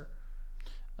racer.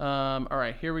 All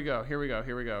right, here we go.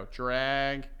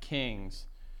 Drag kings.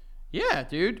 Yeah,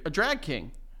 dude, a drag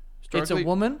king. It's a Historically,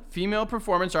 woman? Female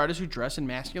performance artists who dress in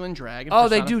masculine drag. And Oh,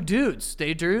 they persona- do dudes.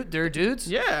 They're dudes?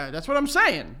 Yeah, that's what I'm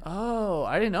saying. Oh,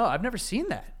 I didn't know. I've never seen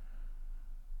that.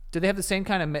 Do they have the same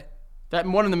kind of... That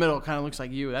one in the middle kind of looks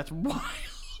like you. That's wild.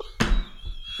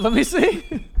 Let me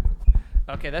see.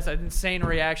 Okay, that's an insane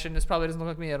reaction. This probably doesn't look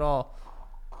like me at all.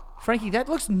 Frankie, that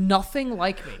looks nothing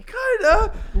like me.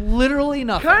 Kinda. Literally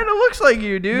nothing. Kinda looks like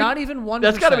you, dude. Not even 1%.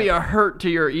 That's got to be a hurt to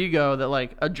your ego that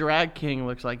like a drag king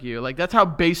looks like you. Like that's how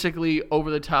basically over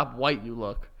the top white you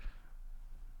look.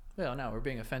 Well, now we're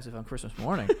being offensive on Christmas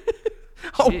morning.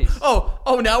 Oh,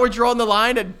 Jeez. now we're drawing the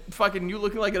line at fucking you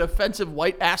looking like an offensive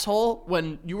white asshole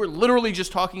when you were literally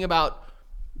just talking about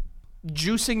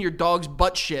juicing your dog's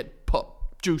butt shit.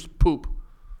 Juice poop.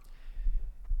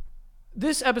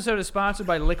 This episode is sponsored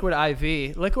by Liquid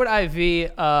IV. Liquid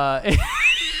IV,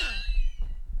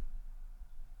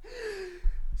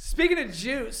 speaking of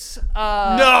juice,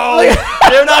 No,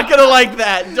 they're not gonna like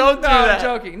that. Don't do no, that. I'm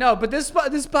joking. No, but this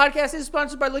podcast is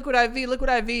sponsored by Liquid IV. Liquid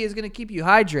IV is going to keep you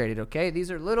hydrated, okay?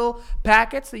 These are little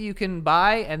packets that you can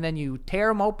buy, and then you tear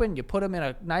them open, you put them in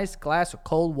a nice glass of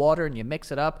cold water, and you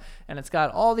mix it up, and it's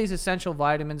got all these essential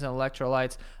vitamins and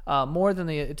electrolytes, more than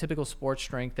the typical sports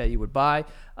drink that you would buy,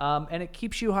 and it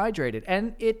keeps you hydrated,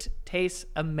 and it tastes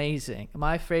amazing.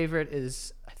 My favorite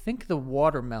is, I think, the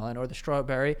watermelon or the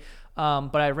strawberry,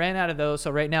 but I ran out of those,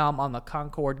 so right now I'm on the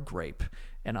Concord grape,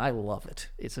 and I love it.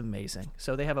 It's amazing.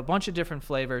 So they have a bunch of different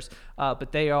flavors,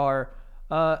 but they are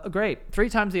great. 3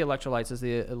 times the electrolytes as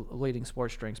the leading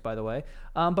sports drinks, by the way.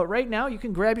 But right now you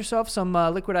can grab yourself some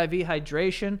Liquid IV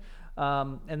hydration,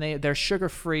 and they're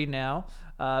sugar-free now.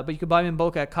 But you can buy them in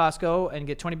bulk at Costco and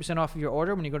get 20% off of your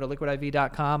order when you go to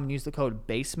liquidiv.com and use the code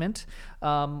BASEMENT,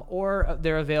 or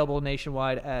they're available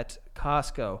nationwide at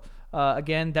Costco.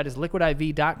 Again, that is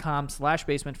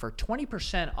liquidiv.com/basement for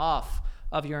 20% off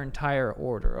of your entire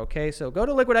order. Okay, so go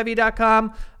to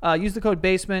liquidiv.com, use the code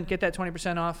BASEMENT, get that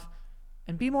 20% off,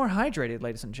 and be more hydrated,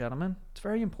 ladies and gentlemen. It's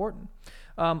very important.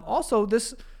 Also,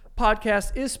 this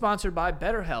podcast is sponsored by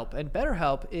BetterHelp, and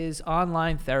BetterHelp is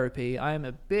online therapy. I am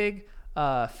a big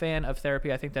fan of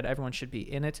therapy. I think that everyone should be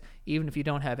in it, even if you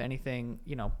don't have anything,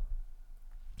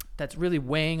 that's really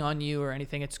weighing on you or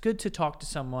anything. It's good to talk to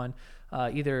someone,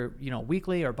 either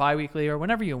weekly or bi-weekly or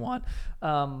whenever you want,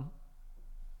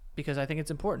 because I think it's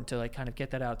important to kind of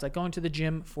get that out. It's like going to the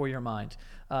gym for your mind,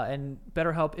 and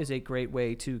BetterHelp is a great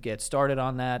way to get started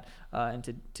on that, and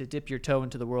to dip your toe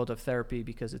into the world of therapy,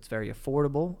 because it's very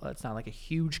affordable. It's not like a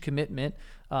huge commitment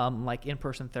like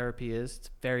in-person therapy is. It's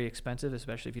very expensive,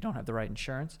 especially if you don't have the right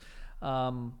insurance.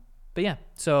 But yeah,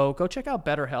 so go check out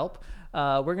BetterHelp.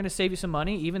 We're going to save you some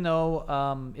money, even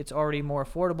though it's already more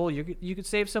affordable. You could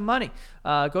save some money.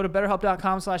 Go to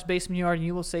BetterHelp.com/BasementYard, and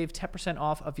you will save 10%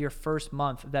 off of your first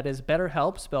month. That is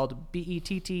BetterHelp, spelled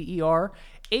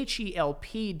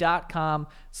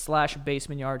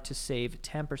BetterHelp.com/BasementYard to save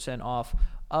 10% off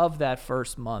of that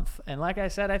first month. And like I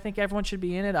said, I think everyone should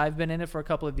be in it. I've been in it for a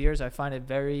couple of years. I find it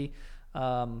very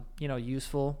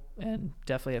useful, and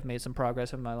definitely have made some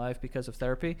progress in my life because of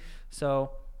therapy.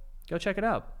 So go check it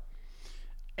out.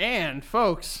 And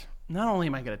folks, not only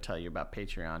am I going to tell you about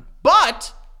Patreon,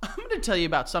 but I'm going to tell you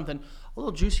about something a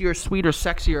little juicier, sweeter,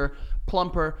 sexier,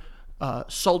 plumper,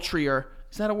 sultrier.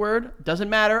 Is that a word? Doesn't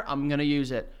matter. I'm going to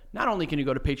use it. Not only can you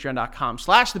go to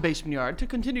patreon.com/thebasementyard to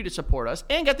continue to support us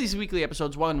and get these weekly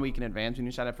episodes 1 week in advance when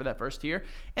you sign up for that first tier,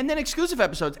 and then exclusive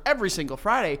episodes every single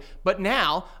Friday, but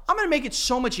now I'm going to make it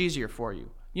so much easier for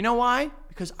you. You know why?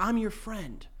 Because I'm your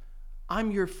friend.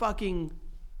 I'm your fucking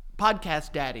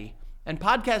podcast daddy. And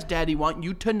podcast daddy want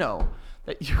you to know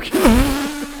that you can...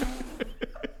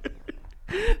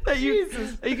 that you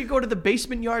can go to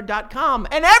thebasementyard.com,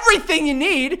 and everything you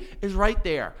need is right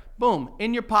there. Boom,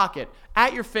 in your pocket,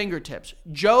 at your fingertips.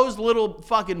 Joe's little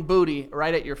fucking booty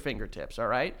right at your fingertips, all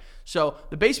right? So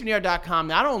thebasementyard.com,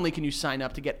 not only can you sign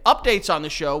up to get updates on the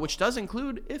show, which does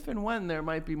include if and when there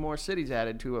might be more cities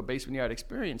added to a Basement Yard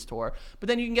Experience tour, but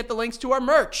then you can get the links to our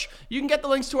merch. You can get the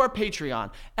links to our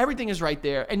Patreon. Everything is right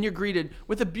there, and you're greeted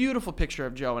with a beautiful picture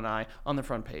of Joe and I on the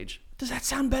front page. Does that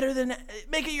sound better than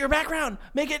make it your background?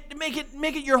 Make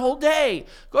it your whole day.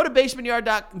 Go to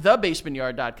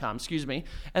thebasementyard.com, and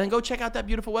then go check out that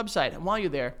beautiful website. And while you're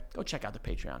there, go check out the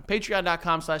Patreon.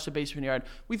 Patreon.com/thebasementyard.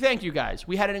 We thank you guys.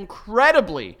 We had an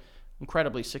incredibly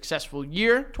successful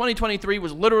year. 2023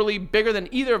 was literally bigger than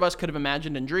either of us could have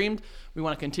imagined and dreamed. We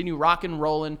want to continue rocking,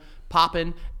 rolling,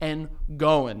 popping, and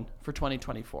going for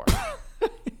 2024.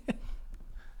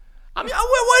 I mean,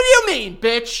 what do you mean,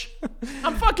 bitch?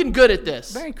 I'm fucking good at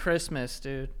this. Merry Christmas,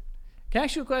 dude. Can I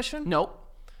ask you a question? Nope.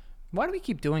 Why do we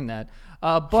keep doing that?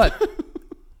 But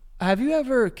have you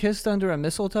ever kissed under a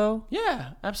mistletoe? Yeah,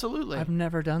 absolutely. I've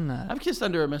never done that. I've kissed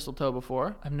under a mistletoe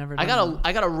before. I've never done that.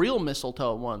 I got a real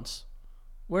mistletoe once.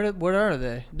 What are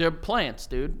they? They're plants,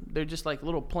 dude. They're just like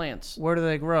little plants. Where do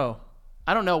they grow?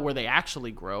 I don't know where they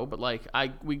actually grow, but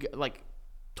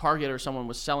Target or someone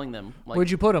was selling them.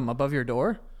 Where'd you put them? Above your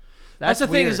door? That's the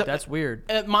weird. thing. That's weird.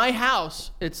 At my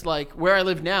house, it's like where I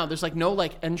live now. There's no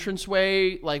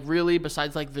entranceway, really,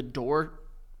 besides the door,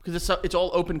 because it's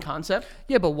all open concept.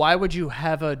 Yeah, but why would you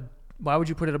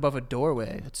put it above a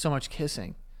doorway? It's so much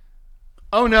kissing.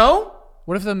 Oh no!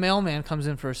 What if the mailman comes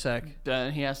in for a sec?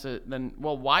 Then he has to.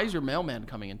 Why is your mailman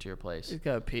coming into your place? He's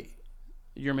gotta pee.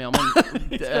 Your mailman.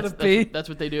 Gotta pee. That's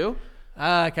what they do.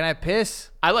 Can I piss?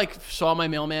 I saw my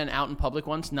mailman out in public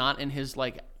once, not in his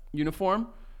uniform.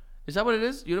 Is that what it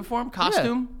is? Uniform?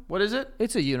 Costume? Yeah. What is it?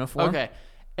 It's a uniform. Okay.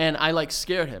 And I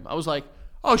scared him. I was like,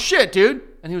 "Oh shit, dude!"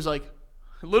 And he was like,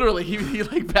 literally,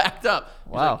 he backed up.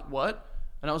 Wow. Like, what?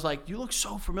 And I was like, "You look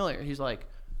so familiar." He's like,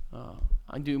 "Oh,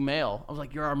 I do mail." I was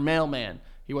like, "You're our mailman."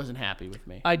 He wasn't happy with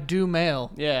me. I do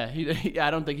mail. Yeah, I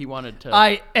don't think he wanted to.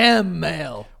 I am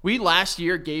mail. We last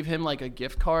year gave him a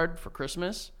gift card for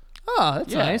Christmas. Oh,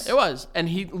 that's nice. It was, and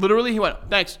he went,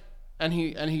 "Thanks," and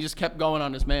he just kept going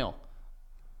on his mail.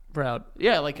 Proud.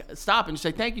 Yeah, stop and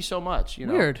say thank you so much.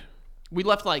 Weird. We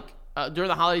left during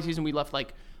the holiday season. We left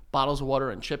bottles of water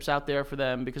and chips out there for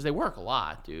them because they work a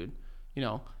lot, dude.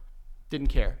 Didn't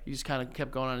care. He just kind of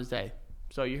kept going on his day.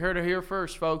 So you heard it here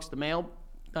first, folks. The mail,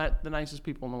 not the nicest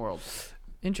people in the world.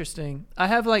 Interesting. I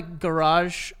have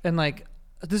garage and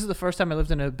this is the first time I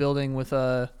lived in a building with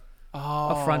a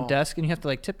front desk, and you have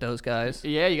to tip those guys.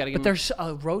 Yeah, you got to give. But there's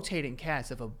rotating cats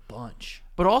of a bunch.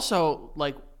 But also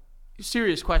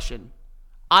serious question.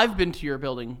 I've been to your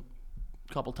building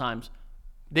a couple times.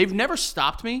 They've never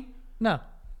stopped me. No.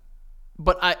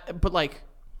 But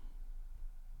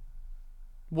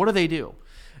what do they do?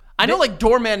 I know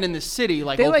doormen in the city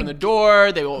open the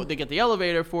door, they get the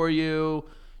elevator for you.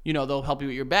 They'll help you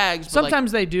with your bags. But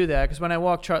sometimes they do that because when I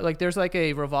walk, there's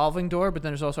a revolving door, but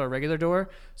then there's also a regular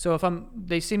door. So if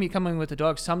they see me coming with the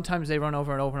dog, sometimes they run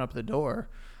over and open up the door.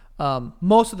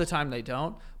 Most of the time they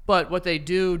don't. But what they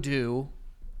do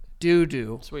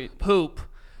Sweet. poop,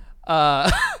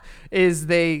 is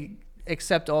they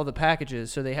accept all the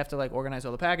packages. So they have to like organize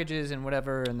all the packages and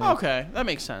whatever. And Okay, that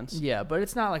makes sense. yeah, but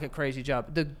it's not like a crazy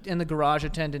job. And the garage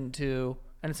attendant too.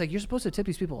 And it's like, you're supposed to tip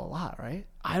these people a lot, right?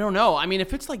 I don't know. I mean,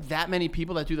 if it's like that many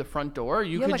people that do the front door,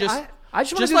 you Yeah, could like, just I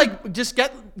just wanna do just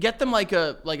get them like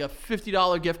a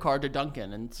 $50 gift card to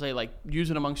Dunkin' and say like use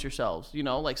it amongst yourselves,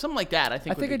 like something like that. I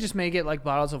think I just may get like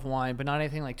bottles of wine, but not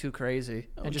anything like too crazy,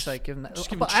 and just like give them that. just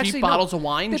give But them cheap bottles of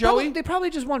wine, Joey? They probably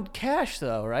just want cash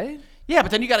though, right? Yeah,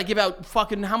 but then you got to give out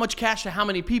fucking how much cash to how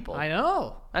many people. I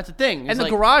know. That's the thing. And the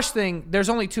garage thing, there's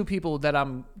only 2 people that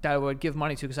I would give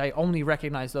money to because I only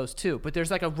recognize those 2. But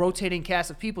there's like a rotating cast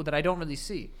of people that I don't really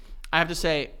see. I have to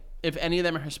say, if any of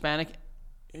them are Hispanic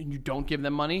and you don't give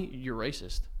them money, you're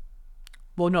racist.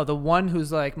 Well, no, the one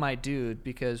who's like my dude,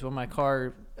 because when my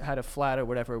car had a flat or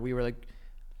whatever, we were like,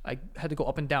 I had to go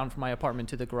up and down from my apartment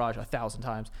to the garage 1,000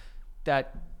 times.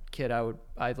 That kid,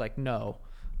 I'd like know.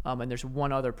 And there's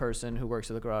one other person who works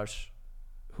at the garage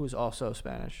who's also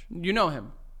Spanish. You know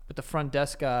him. But the front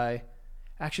desk guy,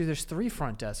 actually, there's 3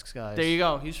 front desk guys. There you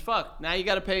go. He's fucked. Now you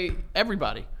got to pay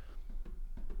everybody.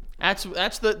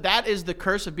 That is the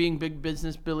curse of being big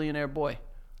business billionaire boy.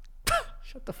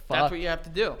 Shut the fuck. That's what you have to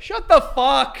do. Shut the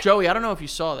fuck. Joey, I don't know if you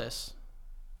saw this.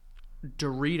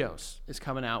 Doritos is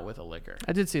coming out with a liquor.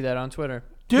 I did see that on Twitter.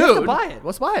 Dude. You have to buy it.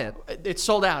 Let's buy it. It's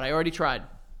sold out. I already tried.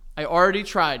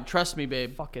 Trust me,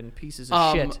 babe. Fucking pieces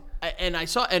of shit. And I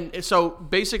saw, and so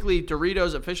basically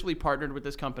Doritos officially partnered with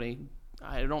this company.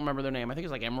 I don't remember their name. I think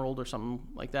it's like Emerald or something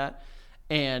like that.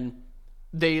 And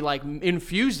they like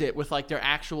infused it with like their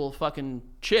actual fucking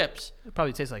chips. It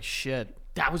probably tastes like shit.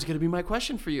 That was going to be my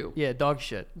question for you. Yeah, dog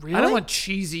shit. Really? I don't want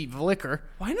cheesy liquor.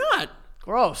 Why not?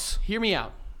 Gross. Hear me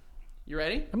out. You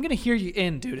ready? I'm going to hear you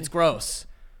in, dude. It's gross.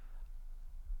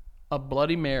 A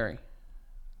Bloody Mary.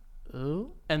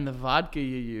 Ooh. And the vodka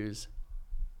you use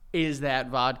is that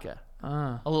vodka.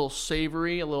 A little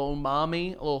savory, a little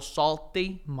umami, a little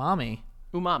salty. Mommy.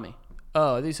 Umami.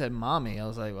 Oh, they said mommy. I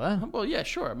was like, what? Well, yeah,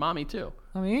 sure. Mommy, too.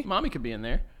 Mommy? Mommy could be in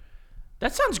there.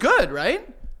 That sounds good, right?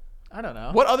 I don't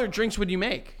know. What other drinks would you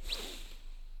make?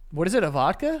 What is it, a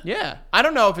vodka? Yeah. I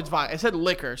don't know if it's vodka. I said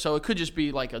liquor, so it could just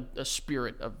be like a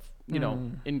spirit of,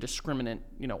 indiscriminate,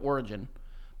 origin.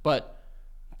 But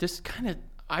this kind of,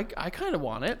 I kind of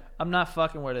want it. I'm not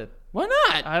fucking with it. Why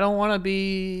not? I don't want to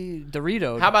be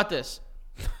Doritos. How about this?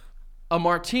 A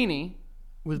martini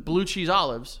with blue cheese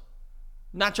olives,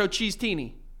 nacho cheese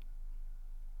teeny.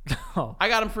 Oh. I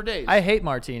got them for days. I hate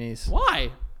martinis.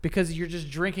 Why? Because you're just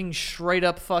drinking straight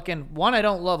up fucking... One, I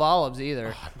don't love olives either.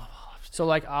 Oh, I love olives. So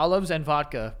like olives and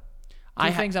vodka.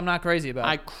 Two things I'm not crazy about.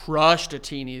 I crushed a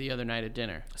teeny the other night at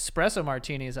dinner. Espresso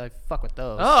martinis, I fuck with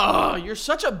those. Oh, you're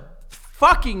such a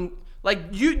fucking... Like,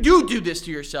 you do this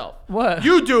to yourself. What?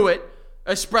 You do it.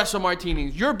 Espresso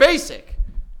martinis. You're basic,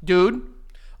 dude.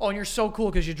 Oh, and you're so cool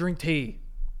because you drink tea.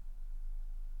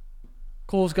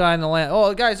 Coolest guy in the land.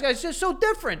 Oh, guys, you're so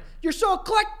different. You're so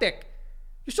eclectic.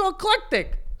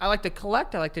 I like to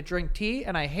collect. I like to drink tea,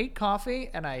 and I hate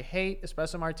coffee, and I hate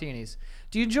espresso martinis.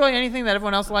 Do you enjoy anything that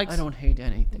everyone else likes? I don't hate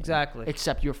anything. Exactly.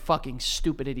 Except your fucking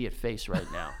stupid idiot face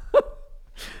right now.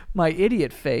 My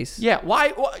idiot face. Yeah,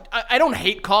 why? I don't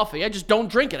hate coffee. I just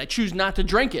don't drink it. I choose not to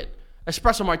drink it.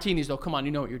 Espresso martinis, though, come on,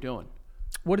 you know what you're doing.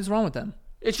 What is wrong with them?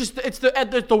 It's just, it's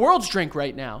the world's drink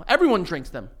right now. Everyone drinks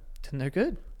them. Then they're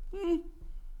good.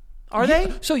 Are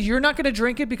they? So you're not going to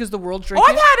drink it because the world's drinking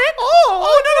Oh, I've had it. No.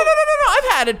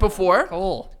 I've had it before.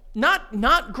 Cool.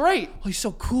 Not great. Oh, he's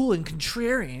so cool and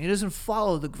contrarian. He doesn't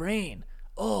follow the grain.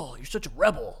 Oh, you're such a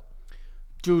rebel.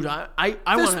 Dude, I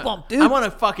Fist bump, dude. I want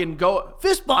to fucking go.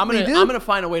 Fist bump me, dude. I'm gonna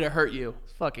find a way to hurt you.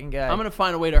 Fucking guy. I'm gonna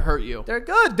find a way to hurt you. They're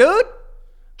good, dude.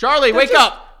 Charlie, wake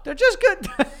up. They're just good.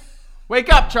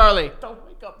 Wake up, Charlie. Don't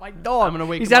wake up my dog. I'm gonna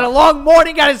wake He's him had up. a long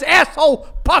morning, got his asshole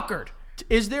puckered.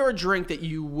 Is there a drink that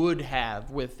you would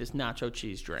have with this nacho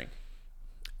cheese drink?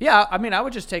 Yeah, I mean, I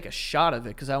would just take a shot of it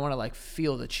because I want to, like,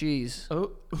 feel the cheese.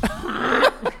 Oh.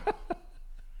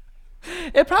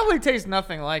 It probably tastes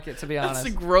nothing like it, to be honest.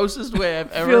 That's the grossest way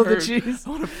I've ever Feel heard. the cheese. I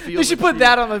want to feel They should the put cheese.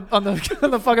 that on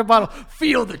the fucking bottle.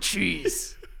 Feel the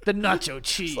cheese. The nacho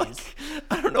cheese.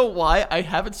 I don't know why I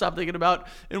haven't stopped thinking about,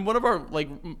 in one of our like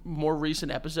more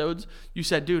recent episodes, you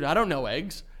said, dude, I don't know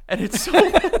eggs. And it's so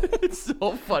it's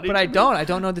so funny. But to I me. don't. I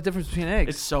don't know the difference between eggs.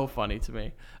 It's so funny to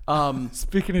me.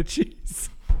 Speaking of cheese.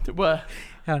 What?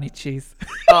 I don't eat cheese.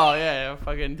 Oh yeah,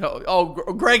 fucking. Oh,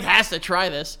 Greg has to try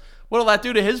this. What'll that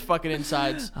do to his fucking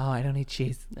insides? Oh, I don't eat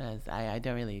cheese. I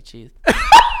don't really eat cheese.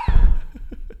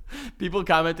 People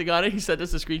commenting on it. He sent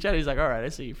us a screenshot. He's like, all right, I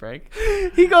see you, Frank.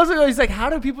 He's like, how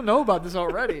do people know about this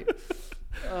already?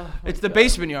 It's the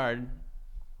basement yard.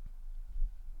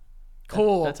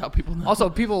 Cool. That's how people know. Also,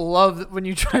 people love when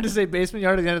you try to say basement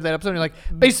yard at the end of that episode. And you're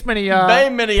like, basement yard.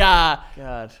 Basement yard.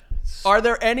 God. Are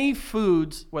there any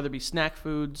foods, whether it be snack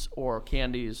foods or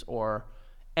candies or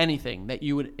anything, that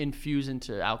you would infuse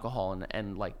into alcohol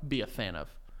and like be a fan of?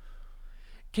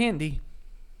 Candy.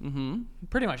 Mm-hmm.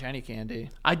 Pretty much any candy.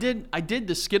 I did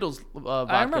the Skittles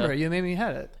vodka. I remember you made me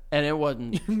had it. And it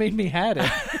wasn't. You made me had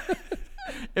it.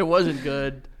 It wasn't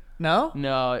good. No?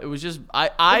 No, it was just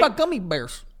What about gummy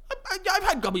bears? I've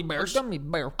had gummy bears. Gummy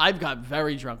bear. I've got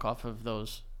very drunk off of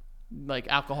those, like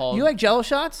alcohol. You like Jello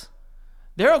shots?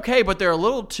 They're okay, but they're a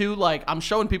little too like. I'm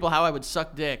showing people how I would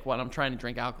suck dick when I'm trying to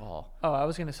drink alcohol. Oh, I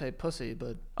was gonna say pussy,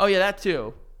 but Oh yeah, that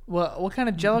too. what kind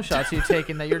of Jello shots are you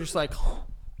taking that you're just like?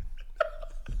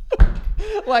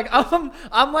 Like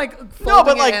I'm like No, but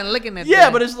folding it like and licking it. Yeah,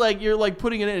 thing. but it's like you're like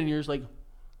putting it in, and you're just like.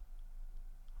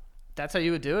 That's how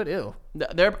you would do it. Ew.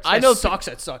 I know. sucks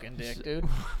at sucking dick, dude.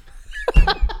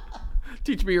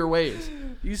 Teach me your ways.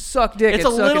 You suck dick. It's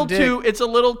at a little sucking dick. too. It's a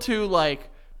little too like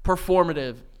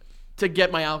performative to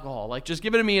get my alcohol. Like just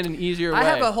give it to me in an easier way. I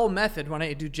have a whole method when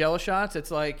I do Jello shots. It's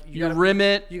like You rim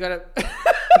it. You gotta.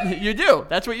 You do.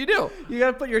 That's what you do. You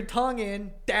gotta put your tongue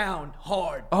in down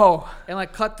hard. Oh, And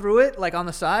like cut through it like on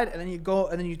the side, and then you go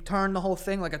and then you turn the whole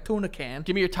thing like a tuna can.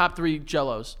 give me your top 3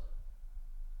 Jellos.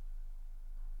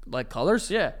 Like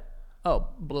colors? Yeah. Oh,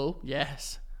 blue.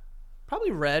 Yes.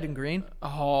 Probably red and green.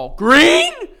 Oh,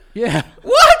 green? Yeah.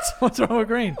 What? What's wrong with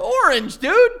green? Orange,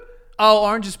 dude. Oh,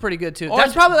 orange is pretty good too. Orange-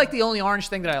 That's probably like the only orange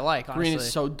thing that I like. Honestly. Green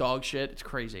is so dog shit. It's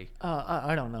crazy.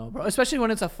 I don't know, bro. Especially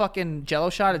when it's a fucking Jello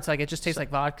shot. It's like it just tastes like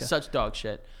vodka. Such dog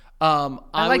shit. I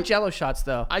like would- Jello shots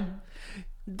though.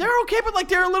 They're okay, but like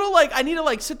they're a little like I need to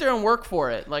like sit there and work for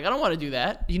it. Like I don't want to do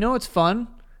that. You know what's fun?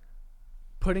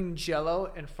 Putting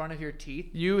Jello in front of your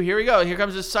teeth. Here we go. Here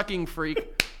comes this sucking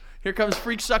freak. Here comes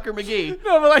Freak Sucker McGee.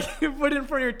 No, but like you put it in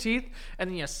front of your teeth and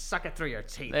then you suck it through your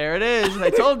teeth. There it is.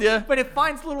 I told you. But it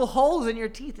finds little holes in your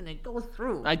teeth and it goes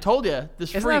through. I told you.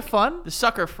 This Isn't freak. that fun? The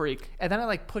sucker freak. And then I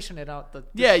like pushing it out the.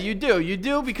 Yeah, you do. You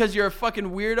do because you're a fucking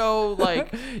weirdo.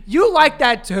 Like You like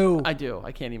that too. I do.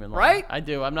 I can't even lie. Right? I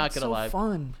do. I'm not It's gonna so lie.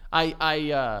 fun.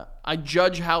 I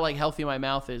judge how like healthy my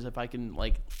mouth is if I can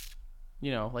like,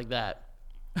 like that.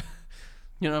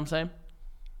 You know what I'm saying?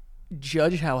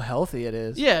 Judge how healthy it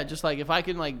is. Yeah, just like if I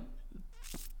can like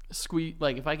squeeze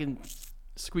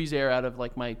air out of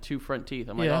like my 2 front teeth,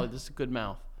 I'm like, Yeah. oh, this is a good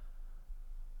mouth.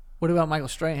 What about Michael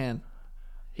Strahan?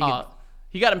 He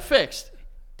got him fixed.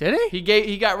 Did he?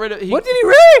 He got rid of. What did he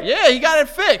read? Yeah, he got it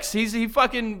fixed. He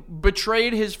fucking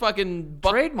betrayed his fucking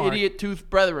Trademark. idiot tooth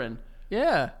brethren.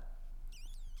 Yeah.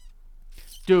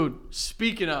 Dude,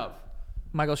 speaking of,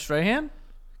 Michael Strahan?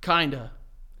 kinda.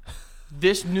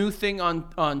 This new thing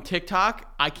on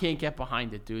TikTok, I can't get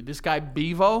behind it, dude. This guy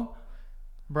Bevo,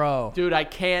 Bro. dude, I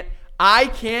can't.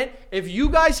 If you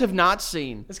guys have not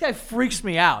seen, This guy freaks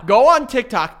me out. go on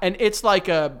TikTok and it's like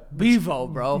a Bevo,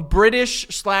 bro. British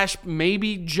 /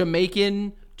 maybe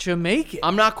Jamaican, Jamaican.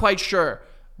 I'm not quite sure,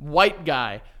 white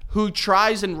guy who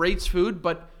tries and rates food,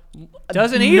 but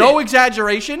Doesn't eat no it.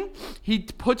 exaggeration. He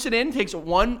puts it in, takes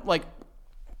one like.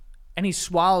 And he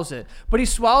swallows it. But he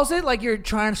swallows it like you're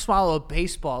trying to swallow a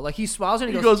baseball. Like he swallows it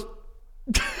and He goes,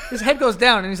 his head goes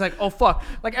down and he's like, oh fuck.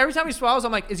 Like every time he swallows,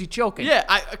 I'm like, is he choking?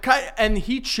 yeah, and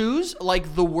he chews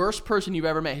like the worst person you've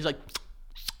ever met. He's like,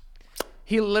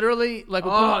 He literally like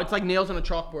will oh, put it's like nails on a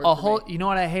chalkboard. a for whole. me. You know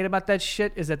what I hate about that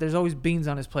shit is that there's always beans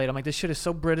on his plate. I'm like, this shit is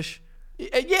so British.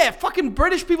 Yeah, fucking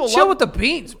British people Chill love with the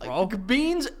beans, bro. like,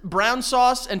 beans, brown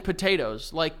sauce, and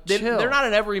potatoes. Like Chill. they're not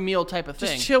an every meal type of thing.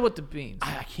 Just chill with the beans.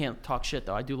 I can't talk shit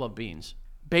though. I do love beans.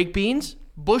 Baked beans,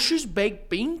 Bush's baked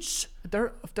beans,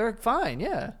 They're fine,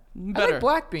 yeah. I Better. like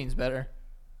black beans better.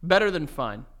 better than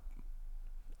fine.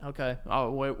 Okay.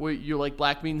 Oh, wait, you like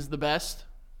black beans the best?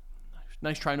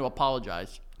 Nice trying to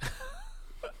apologize.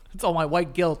 It's all my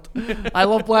white guilt. I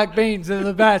love black beans. They're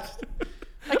the best.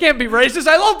 I can't be racist.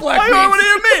 I love black beans. What do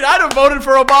you mean? I'd have voted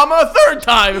for Obama a 3rd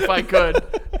time if I could.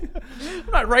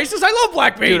 I'm not racist. I love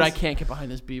black beans. Dude, I can't get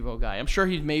behind this Bevo guy. I'm sure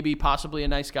he's maybe possibly a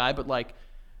nice guy, but like,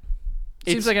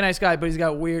 Seems like a nice guy, but he's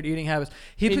got weird eating habits.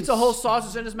 He puts a whole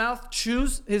sausage in his mouth,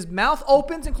 chews, his mouth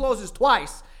opens and closes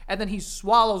twice, and then he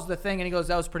swallows the thing and he goes,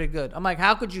 that was pretty good. I'm like,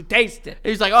 how could you taste it?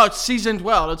 he's like, oh, it's seasoned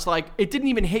well. It's like it didn't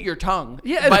even hit your tongue.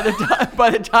 Yeah. By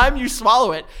the time you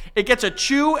swallow it, it gets a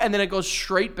chew and then it goes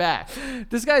straight back.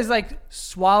 This guy's like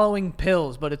swallowing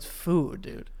pills, but it's food,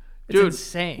 dude. It's Dude,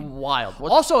 insane. Wild.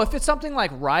 What? Also, if it's something like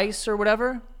rice or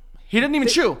whatever, He didn't even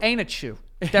chew. ain't a chew.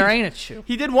 There ain't a chew.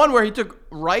 He did one where he took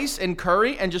rice and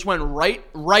curry and just went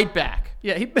right back.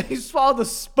 Yeah, he swallowed the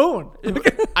spoon.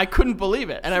 I couldn't believe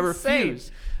it, and I insane.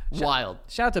 refused. Wild.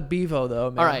 Shout out to Bevo,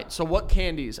 though, man. All right, so what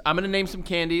candies? I'm going to name some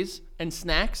candies and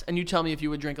snacks, and you tell me if you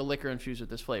would drink a liquor infused with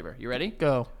this flavor. You ready?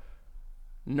 Go.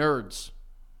 Nerds.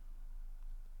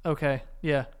 Okay,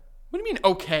 yeah. What do you mean,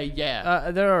 okay,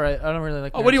 yeah? They're all right. I don't really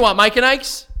like What do you want, Mike and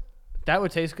Ike's? That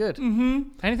would taste good. Mm-hmm.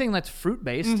 Anything that's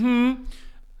fruit-based. Mm-hmm.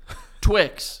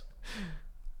 Twix.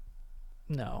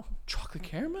 No. Chocolate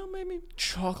caramel, maybe?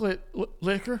 Chocolate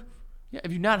liquor? Yeah,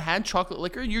 have you not had chocolate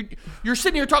liquor? You're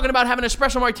sitting here talking about having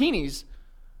espresso martinis.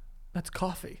 That's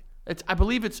coffee. I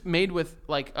believe it's made with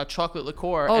like a chocolate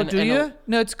liqueur. Oh, do you?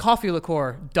 No, it's coffee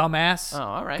liqueur, dumbass. Oh,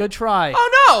 all right. Good try.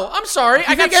 Oh no, I'm sorry.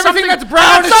 I think got everything something that's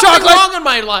brown is something chocolate? wrong in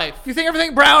my life. You think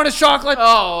everything brown is chocolate?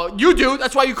 Oh, you do.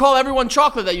 That's why you call everyone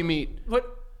chocolate that you meet. What?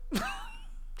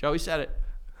 Joey said it.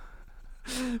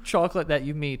 Chocolate that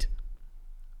you meet.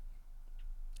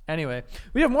 Anyway,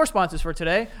 we have more sponsors for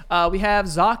today. We have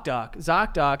ZocDoc.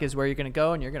 ZocDoc is where you're going to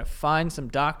go and you're going to find some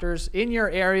doctors in your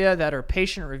area that are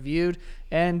patient reviewed.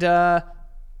 And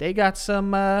they got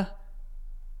some, what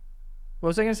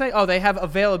was I going to say? Oh, they have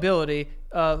availability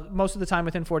most of the time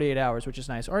within 48 hours, which is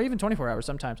nice, or even 24 hours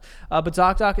sometimes. But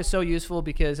ZocDoc is so useful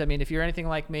because, I mean, if you're anything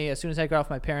like me, as soon as I got off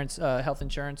my parents' health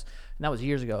insurance, and that was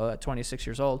years ago, at 26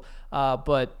 years old,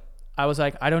 but I was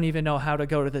like, I don't even know how to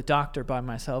go to the doctor by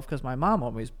myself because my mom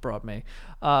always brought me.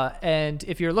 And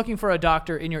if you're looking for a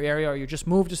doctor in your area or you just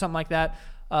moved to something like that,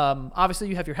 obviously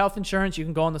you have your health insurance. You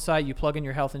can go on the site, you plug in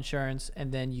your health insurance,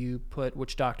 and then you put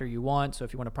which doctor you want. So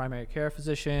if you want a primary care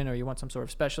physician or you want some sort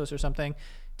of specialist or something,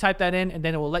 type that in, and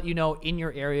then it will let you know in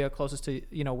your area closest to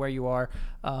where you are,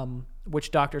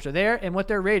 which doctors are there and what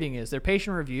their rating is. They're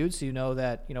patient reviewed, so you know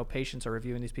that patients are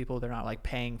reviewing these people. They're not like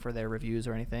paying for their reviews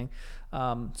or anything.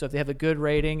 So if they have a good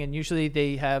rating, and usually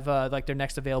they have like their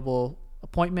next available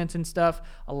appointments and stuff,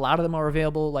 a lot of them are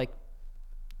available like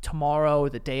tomorrow,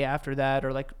 the day after that,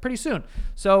 or like pretty soon.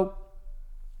 So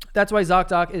that's why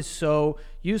ZocDoc is so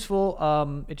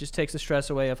useful. It just takes the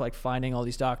stress away of like finding all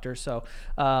these doctors. So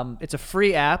it's a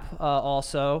free app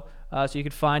also, so you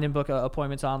could find and book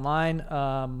appointments online.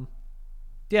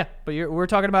 Yeah, but we're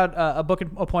talking about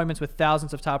booking appointments with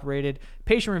thousands of top-rated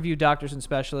patient-reviewed doctors and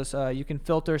specialists. You can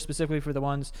filter specifically for the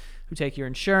ones who take your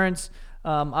insurance,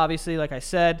 obviously, like I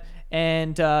said.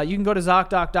 And you can go to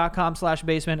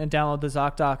ZocDoc.com/basement and download the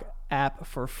ZocDoc app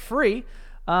for free.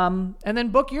 And then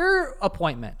book your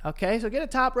appointment, okay? So get a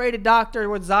top-rated doctor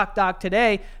with ZocDoc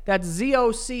today. That's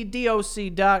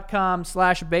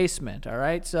ZocDoc.com/basement, all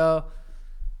right? So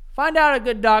find out a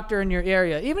good doctor in your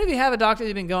area. Even if you have a doctor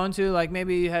you've been going to, like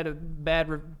maybe you had a bad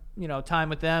time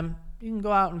with them, you can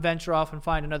go out and venture off and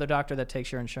find another doctor that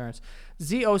takes your insurance.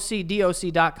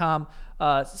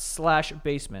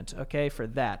 ZocDoc.com/basement, okay, for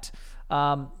that.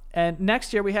 And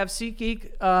next year we have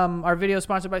SeatGeek. Our video is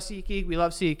sponsored by SeatGeek. We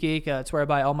love SeatGeek. It's where I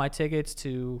buy all my tickets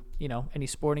to, any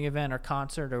sporting event or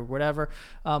concert or whatever.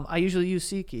 I usually use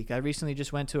SeatGeek. I recently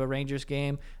just went to a Rangers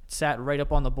game. It sat right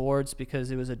up on the boards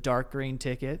because it was a dark green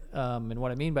ticket. And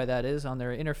what I mean by that is on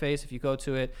their interface, if you go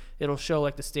to it, it'll show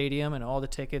like the stadium, and all the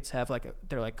tickets have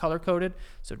they're like color coded.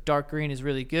 So dark green is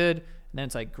really good. And then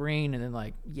it's like green, and then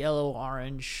like yellow,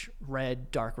 orange, red,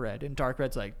 dark red. And dark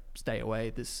red's like, stay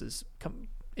away. This is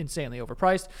insanely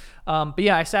overpriced. But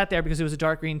yeah, I sat there because it was a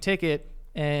dark green ticket,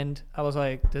 and I was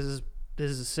like, this is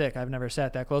sick. I've never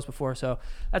sat that close before, so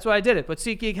that's why I did it. But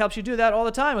SeatGeek helps you do that all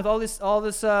the time with all these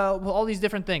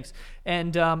different things.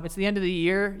 And it's the end of the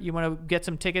year. You want to get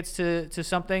some tickets to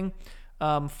something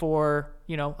for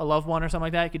a loved one or something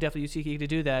like that. You could definitely use SeatGeek to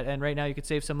do that. And right now you could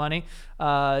save some money.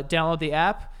 Download the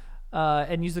app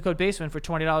and use the code BASEMENT for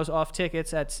 $20 off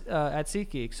tickets at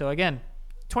SeatGeek. So again,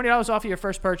 $20 off of your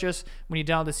first purchase when you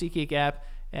download the SeatGeek app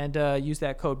and use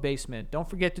that code BASEMENT. Don't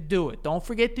forget to do it. Don't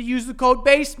forget to use the code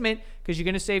BASEMENT because you're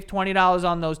going to save $20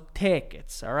 on those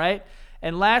tickets, all right?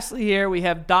 And lastly here, we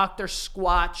have Dr.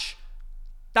 Squatch.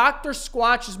 Dr.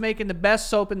 Squatch is making the best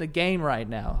soap in the game right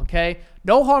now, okay?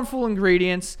 No harmful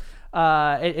ingredients.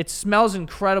 It smells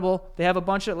incredible. They have a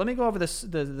bunch of, let me go over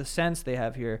the scents they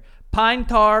have here. Pine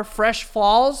tar, fresh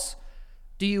falls.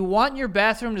 Do you want your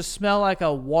bathroom to smell like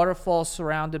a waterfall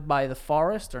surrounded by the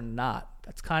forest or not?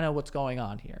 That's kind of what's going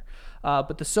on here.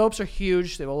 But the soaps are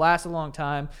huge. They will last a long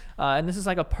time. And this is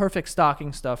like a perfect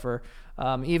stocking stuffer.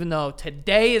 Even though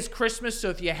today is Christmas, so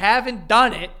if you haven't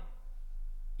done it,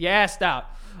 You assed out.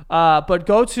 But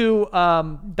go to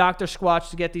Dr. Squatch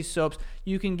to get these soaps.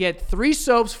 You can get 3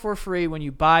 soaps for free when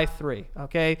you buy 3.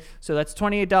 Okay, so that's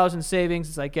 $28 in savings.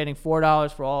 It's like getting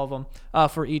 $4 for all of them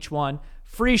for each one.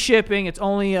 Free shipping. It's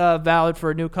only valid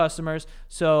for new customers.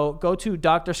 So go to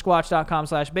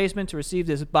drsquatch.com/basement to receive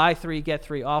this buy 3 get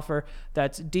 3 offer.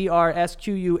 That's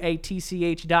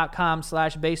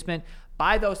drsquatch.com/basement.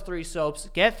 Buy those 3 soaps,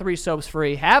 get 3 soaps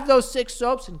free, have those 6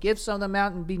 soaps, and give some of them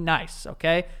out and be nice,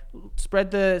 okay? Spread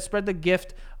the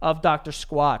gift of Dr.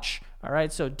 Squatch, all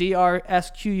right? So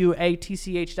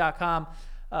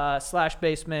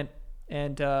drsquatch.com/basement,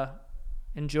 and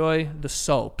enjoy the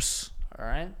soaps, all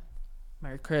right?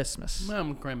 Merry Christmas.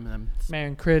 Merry Christmas.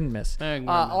 Merry Christmas.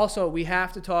 Also, we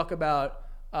have to talk about...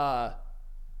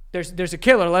 There's a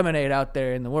killer lemonade out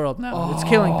there in the world now. It's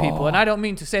killing people, and I don't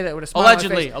mean to say that with a smile on my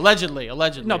face. Allegedly.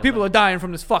 No, people are dying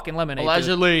from this fucking lemonade.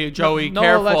 Allegedly, dude. Joey, no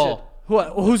careful.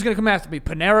 Alleged. Who's gonna come after me?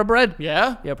 Panera Bread?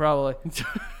 Yeah? Yeah, probably.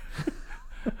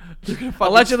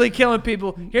 Allegedly killing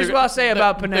people. Here's what I'll say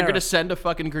about Panera. They're gonna send a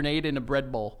fucking grenade in a bread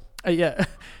bowl. Yeah.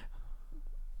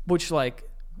 Which, like,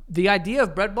 the idea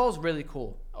of bread bowl is really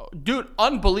cool. Dude,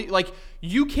 unbelievable. Like,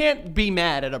 you can't be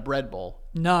mad at a bread bowl.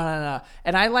 No.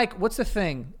 And I like, what's the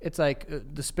thing? It's like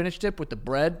the spinach dip with the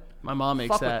bread. My mom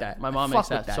makes Fuck that. with that. My mom I makes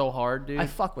fuck with that so hard, dude. I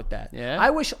fuck with that. Yeah? I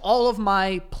wish all of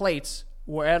my plates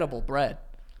were edible bread.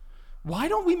 Why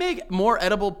don't we make more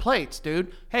edible plates,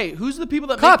 dude? Hey, who's the people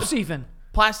that Cups make even.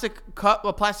 plastic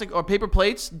or paper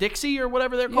plates? Dixie or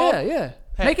whatever they're called? Yeah.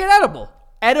 Hey. Make it edible.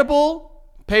 Edible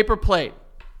paper plate.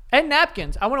 And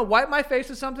napkins. I want to wipe my face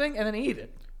with something and then eat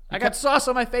it. I got sauce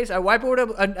on my face. I wipe it with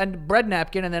a bread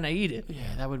napkin and then I eat it. Yeah,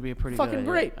 that would be a pretty Fucking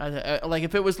good idea. great. Like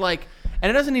if it was like, and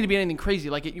it doesn't need to be anything crazy.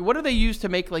 Like, what do they use to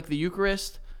make like the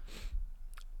Eucharist?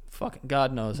 Fucking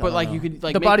God knows. But like know. you could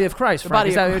like the body of Christ. Frank.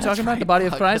 Is that what you're talking about? The body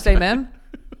of Christ. Amen.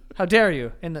 How dare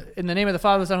you? In the name of the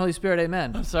Father, Son, and Holy Spirit.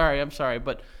 Amen. I'm sorry,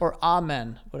 but or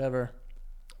amen, whatever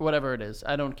it is,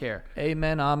 I don't care.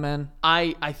 Amen, amen.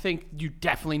 I think you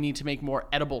definitely need to make more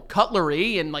edible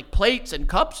cutlery and like plates and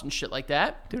cups and shit like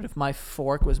that. Dude, if my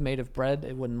fork was made of bread,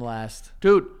 it wouldn't last.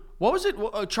 Dude, what was it?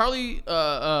 Charlie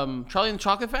and the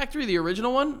Chocolate Factory, the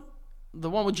original one, the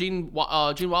one with Gene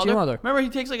Wilder. Gene Wilder. Remember, he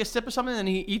takes like a sip of something and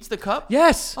he eats the cup.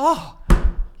 Yes. Oh,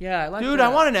 yeah, I like. Dude,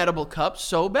 that. I want an edible cup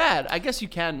so bad. I guess you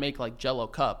can make like Jell-O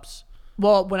cups.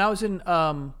 Well, when I was in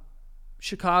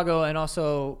Chicago and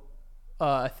also.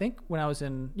 I think when I was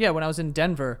in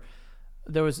Denver,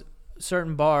 there was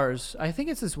certain bars. I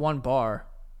think it's this one bar,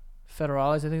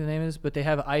 Federales, I think the name is, but they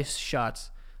have ice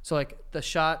shots. So like the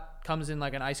shot comes in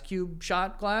like an ice cube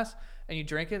shot glass, and you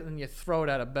drink it and you throw it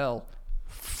at a bell.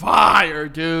 Fire,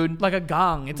 dude. Like a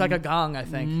gong. It's like a gong, I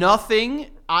think. Nothing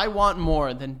I want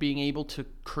more than being able to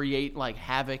create like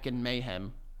havoc and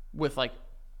mayhem with like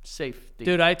safety.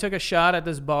 Dude, I took a shot at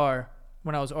this bar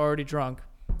when I was already drunk,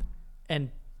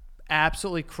 and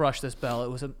absolutely crushed this bell. It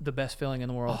was the best feeling in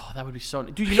the world. Oh, that would be so...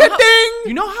 Dude,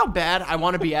 you know how bad I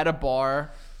want to be at a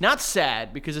bar? Not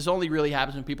sad, because this only really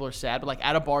happens when people are sad, but like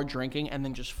at a bar drinking and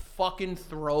then just fucking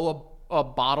throw a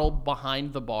bottle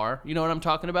behind the bar. You know what I'm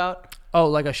talking about? Oh,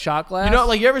 like a shot glass? You know,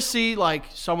 like you ever see like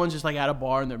someone's just like at a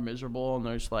bar and they're miserable and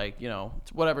there's like, you know,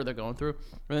 it's whatever they're going through.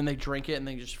 And then they drink it and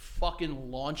they just fucking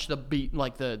launch the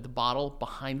bottle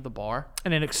behind the bar.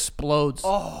 And it explodes.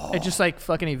 Oh. It just like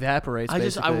fucking evaporates.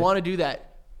 I want to do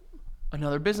that.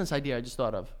 Another business idea I just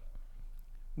thought of.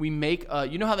 We make,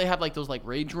 you know how they have like those like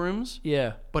rage rooms?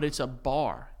 Yeah. But it's a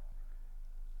bar.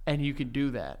 And you could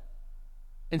do that.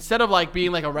 Instead of like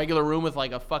being like a regular room with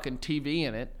like a fucking TV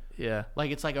in it. Yeah.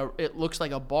 Like it looks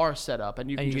like a bar setup and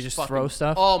you can just fucking, throw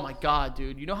stuff? Oh my God,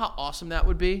 dude. You know how awesome that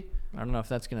would be? I don't know if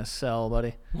that's going to sell,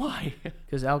 buddy. Why?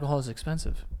 Because alcohol is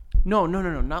expensive. No.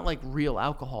 Not like real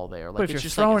alcohol there. Like, but if it's you're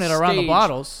just throwing like it around the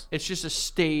bottles. It's just a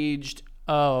staged.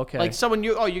 Oh, okay. Like someone,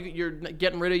 you're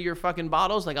getting rid of your fucking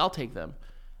bottles? Like, I'll take them.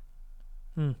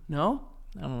 No?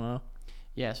 I don't know.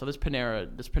 Yeah, so this Panera,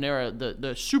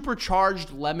 the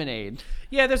supercharged lemonade.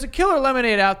 Yeah, there's a killer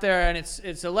lemonade out there, and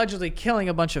it's allegedly killing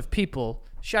a bunch of people.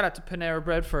 Shout out to Panera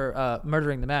Bread for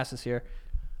murdering the masses here,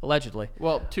 allegedly.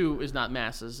 Well, 2 is not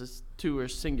masses; it's 2 are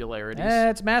singularities.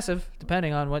 It's massive,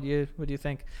 depending on what you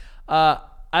think.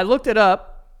 I looked it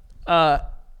up.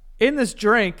 In this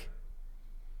drink,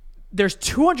 there's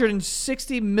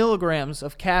 260 milligrams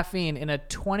of caffeine in a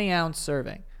 20-ounce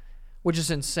serving, which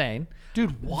is insane.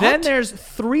 Dude, what? Then there's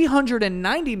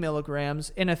 390 milligrams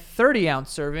in a 30-ounce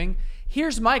serving.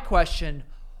 Here's my question.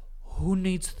 Who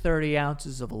needs 30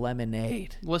 ounces of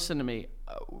lemonade? Listen to me.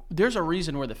 There's a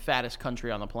reason we're the fattest country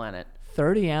on the planet.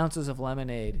 30 ounces of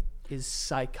lemonade is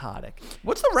psychotic.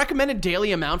 What's the recommended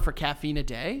daily amount for caffeine a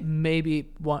day?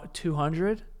 Maybe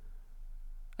 200?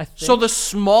 I think. So the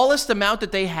smallest amount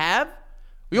that they have?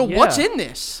 Yo, Yeah. what's in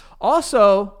this?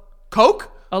 Also,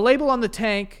 Coke? a label on the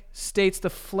tank states the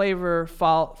flavor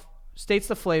followed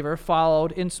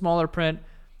in smaller print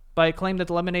by a claim that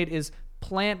the lemonade is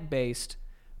plant-based.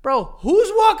 Bro,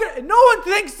 who's walking? No one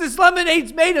thinks this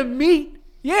lemonade's made of meat.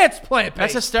 Yeah, it's plant-based.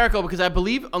 That's hysterical because I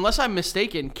believe, unless I'm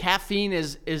mistaken, caffeine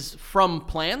is from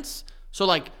plants. So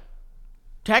like,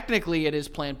 technically it is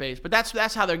plant-based, but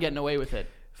that's how they're getting away with it.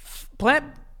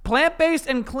 Plant-based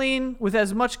and clean with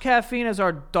as much caffeine as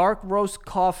our dark roast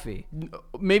coffee.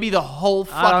 Maybe the whole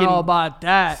I don't know fucking about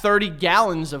that. 30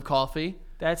 gallons of coffee.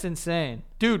 That's insane.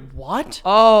 Dude, what?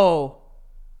 Oh,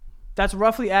 that's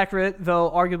roughly accurate, though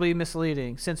arguably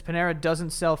misleading. Since Panera doesn't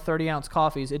sell 30-ounce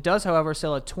coffees, it does, however,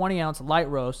 sell a 20-ounce light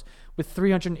roast with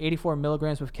 384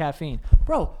 milligrams of caffeine.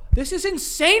 Bro, this is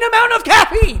insane amount of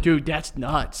caffeine. Dude, that's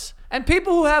nuts. And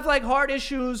people who have like heart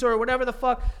issues or whatever the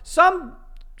fuck, some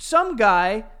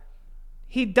guy,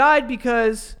 he died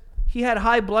because he had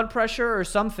high blood pressure or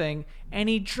something, and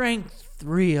he drank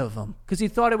 3 of them because he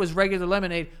thought it was regular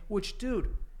lemonade. Which,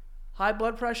 dude, high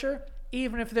blood pressure.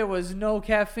 Even if there was no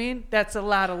caffeine, that's a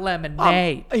lot of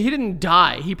lemonade. He didn't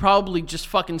die. He probably just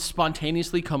fucking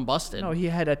spontaneously combusted. No, he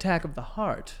had attack of the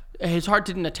heart. His heart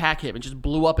didn't attack him. It just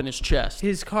blew up in his chest.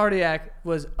 His cardiac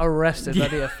was arrested by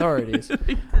the authorities.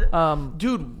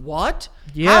 Dude, what?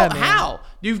 Yeah, how, man. How?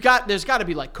 There's got to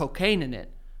be like cocaine in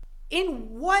it.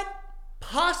 In what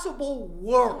possible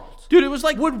world Dude, it was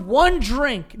like would one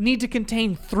drink need to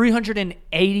contain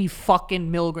 380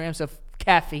 fucking milligrams of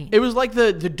caffeine? it was like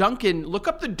the Dunkin'. Look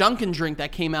up the Dunkin' drink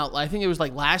that came out. I think it was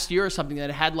like last year or something that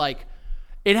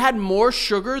it had more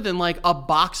sugar than like a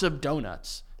box of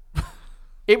donuts.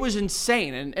 It was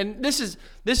insane, and this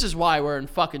is why we're in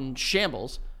fucking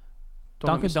shambles.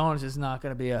 Dunkin' Donuts is not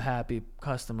going to be a happy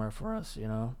customer for us, you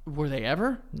know? Were they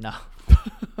ever? No,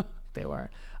 they weren't.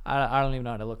 I don't even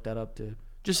know how to look that up, dude.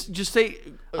 Just say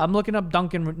I'm looking up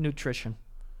Dunkin' Nutrition.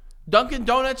 Dunkin'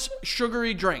 Donuts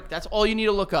sugary drink. That's all you need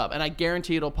to look up, and I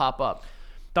guarantee it'll pop up.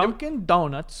 Dunkin'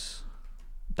 Donuts.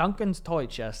 Dunkin's Toy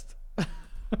Chest.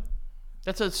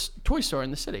 That's a toy store in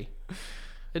the city,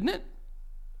 isn't it?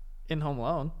 In Home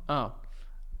Alone. Oh,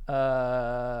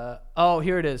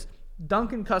 Here it is.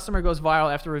 Dunkin' customer goes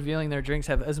viral after revealing their drinks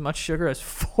have as much sugar as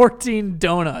 14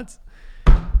 donuts.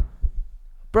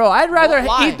 Bro, I'd rather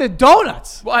Why? eat the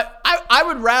donuts. well, I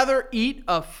would rather eat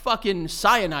a fucking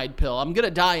cyanide pill. I'm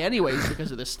gonna die anyways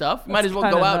because of this stuff. Might as well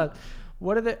Kinda go out. nuts.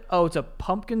 What are they? Oh, it's a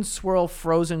pumpkin swirl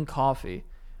frozen coffee.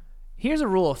 Here's a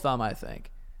rule of thumb, I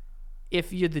think. If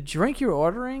the drink you're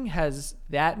ordering has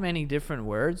that many different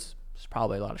words, there's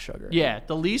probably a lot of sugar. Yeah,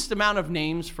 the least amount of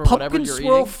names for whatever Pumpkin you're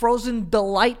swirl eating. frozen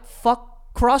delight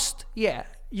fuck crust. Yeah,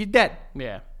 you're dead.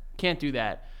 Yeah, can't do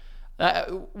that.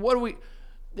 What do we?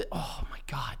 Oh my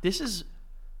god, this is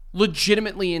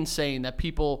legitimately insane. That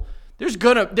people,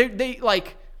 they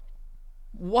like.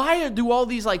 Why do all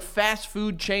these like fast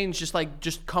food chains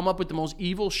just come up with the most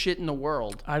evil shit in the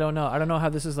world? I don't know. I don't know how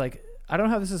this is like. I don't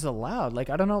know how this is allowed. Like,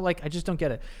 I don't know. Like, I just don't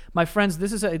get it. My friends,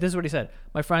 this is what he said.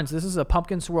 My friends, this is a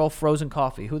pumpkin swirl frozen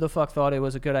coffee. Who the fuck thought it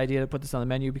was a good idea to put this on the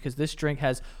menu? Because this drink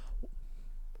has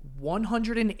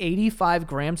 185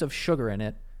 grams of sugar in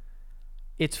it.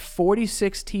 It's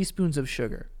 46 teaspoons of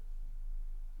sugar.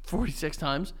 46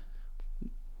 times.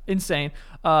 Insane.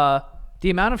 The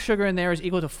amount of sugar in there is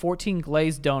equal to 14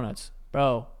 glazed donuts,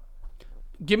 bro.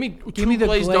 Give me me two the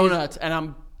glazed glazed- donuts, and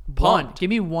I'm One. pumped.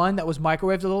 Give me one that was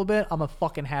microwaved a little bit. I'm a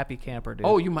fucking happy camper, dude.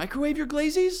 Oh, you microwave your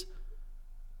glazies?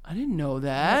 I didn't know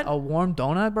that. A warm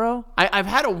donut, bro? I've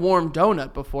had a warm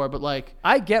donut before, but like,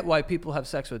 I get why people have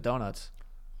sex with donuts.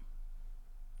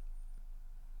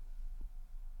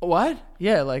 what?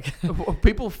 Yeah, like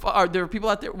Are there people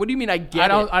out there? What do you mean? I get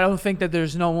it. I don't think that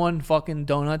there's no one fucking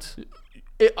donuts.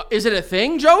 Is it a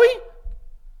thing, Joey?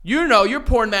 You know, you're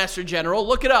porn master general.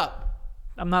 Look it up.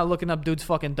 I'm not looking up dudes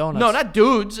fucking donuts. No, not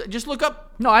dudes. Just look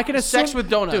up. No, I can assume Sex with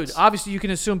donuts. Dude, obviously you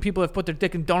can assume people have put their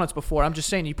dick in donuts before. I'm just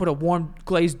saying, you put a warm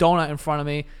glazed donut in front of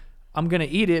me, I'm gonna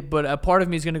eat it, but a part of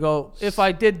me is gonna go, if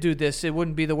I did do this, it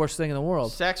wouldn't be the worst thing in the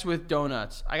world. Sex with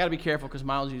donuts. I gotta be careful because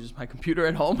Miles uses my computer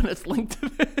at home and it's linked to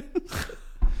this.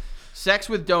 Sex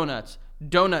with donuts.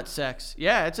 Donut sex.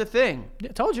 Yeah, it's a thing.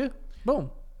 Yeah, told you.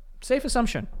 Boom. Safe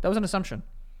assumption. That was an assumption.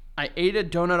 I ate a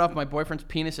donut off my boyfriend's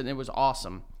penis and it was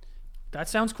awesome. That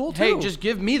sounds cool too. Hey, just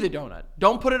give me the donut.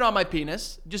 Don't put it on my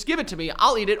penis. Just give it to me.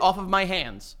 I'll eat it off of my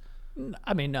hands.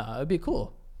 I mean, no, it'd be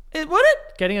cool. Would it?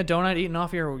 Getting a donut eaten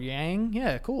off your yang,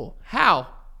 yeah, cool. How?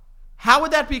 How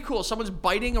would that be cool? Someone's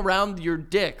biting around your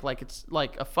dick like it's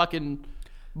like a fucking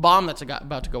bomb that's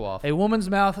about to go off. A woman's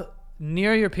mouth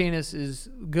near your penis is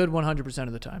good 100%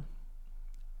 of the time.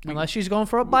 Unless she's going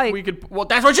for a bite. We could. Well,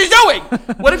 that's what she's doing.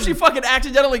 What if she fucking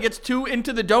accidentally gets too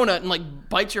into the donut and like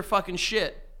bites your fucking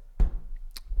shit?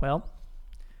 Well,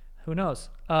 who knows?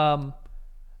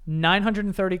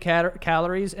 930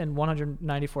 calories and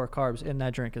 194 carbs in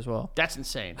that drink as well. That's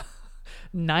insane.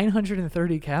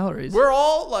 930 calories. We're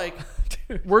all like,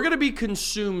 we're gonna be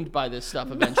consumed by this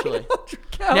stuff eventually.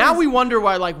 Calories. Now we wonder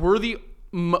why like we're the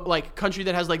like country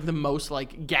that has like the most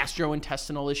like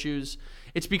gastrointestinal issues.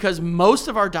 It's because most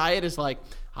of our diet is like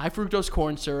high fructose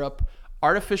corn syrup,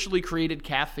 artificially created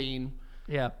caffeine,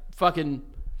 Yeah. fucking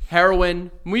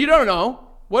heroin. Well, you don't know.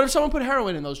 What if someone put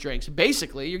heroin in those drinks?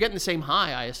 Basically, you're getting the same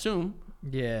high, I assume.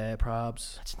 Yeah,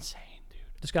 probs. That's insane, dude.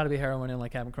 There's got to be heroin in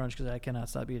like Captain Crunch because I cannot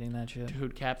stop eating that shit.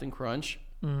 Dude, Captain Crunch.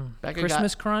 Becca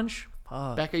Christmas Crunch?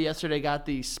 Becca yesterday got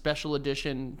the special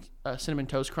edition Cinnamon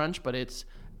Toast Crunch, but it's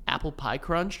apple pie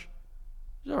crunch.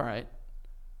 It's all right.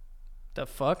 The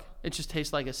fuck? It just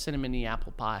tastes like a cinnamony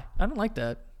apple pie. I don't like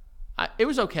that. It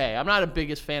was okay. I'm not a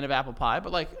biggest fan of apple pie,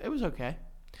 but like it was okay.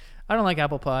 I don't like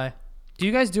apple pie. Do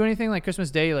you guys do anything like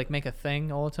Christmas Day? Like make a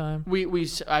thing all the time?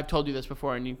 I've told you this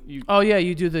before, and you Oh yeah,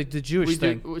 you do the Jewish we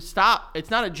thing. do stop.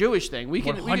 It's not a Jewish thing. We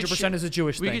can 100% is a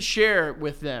Jewish we thing. can share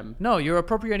with them. No, you're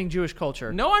appropriating Jewish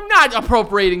culture. No, I'm not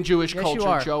appropriating Jewish Yes, you culture,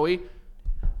 are. Joey.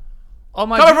 Oh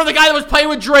my! Coming from the guy that was playing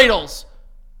with dreidels.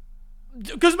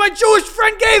 Because my Jewish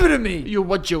friend gave it to me. You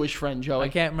what Jewish friend, Joey? I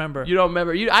can't remember. You don't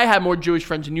remember? I had more Jewish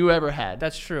friends than you ever had.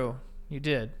 That's true. You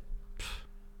did.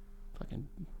 Fucking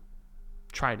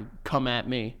try to come at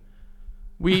me.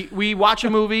 We watch a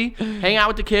movie, hang out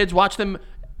with the kids, watch them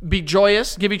be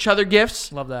joyous, give each other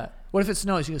gifts. Love that. What if it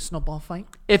snows? You get a snowball fight?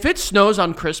 If it snows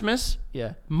on Christmas,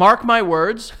 Yeah. mark my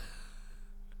words,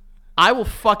 I will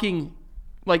fucking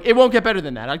like it won't get better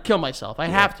than that. I'd kill myself. I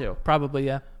have to. Probably,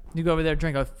 yeah. You go over there,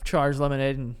 drink a charged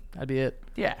lemonade, and that'd be it.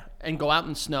 Yeah, and go out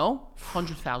in snow,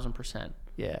 100,000%.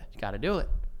 Yeah. You got to do it.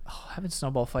 Oh, having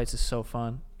snowball fights is so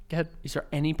fun. Is there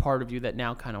any part of you that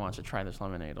now kind of wants to try this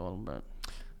lemonade a little bit?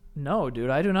 No, dude.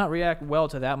 I do not react well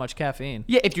to that much caffeine.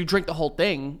 Yeah, if you drink the whole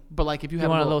thing, but like if you You have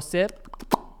want a little sip?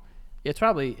 It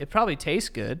probably tastes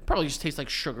good. probably just tastes like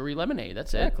sugary lemonade.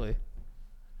 That's it. Exactly.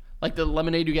 Like the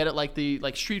lemonade you get at like the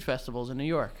street festivals in New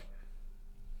York.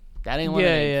 That ain't Yeah,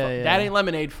 lemonade. yeah. That ain't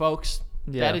lemonade, folks.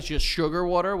 Yeah. That is just sugar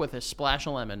water with a splash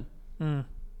of lemon.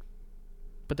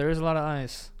 But there is a lot of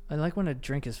ice. I like when a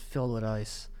drink is filled with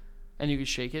ice. And you can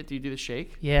shake it. Do you do the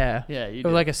shake? Yeah. Yeah, you Or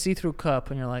do. like a see-through cup,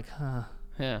 and you're like, huh.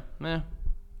 Yeah. Eh.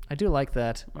 I do like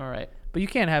that. All right. But you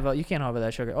can't have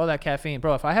that sugar. Oh, that caffeine,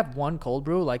 bro. If I have one cold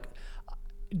brew, like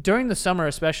during the summer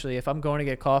especially, if I'm going to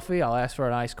get coffee, I'll ask for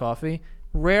an iced coffee.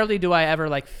 Rarely do I ever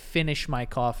like finish my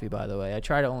coffee. By the way, I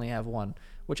try to only have one,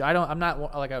 which I'm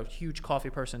not like a huge coffee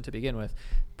person to begin with,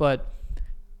 but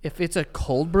if it's a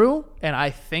cold brew and I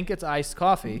think it's iced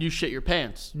coffee, You shit your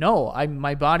pants. no,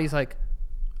 my body's like,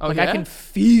 Oh, like yeah? I can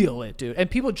feel it, dude. And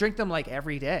people drink them like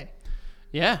every day.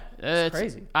 Yeah, it's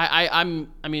crazy. I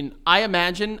mean, I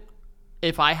imagine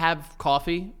if I have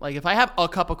coffee, like if I have a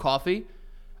cup of coffee,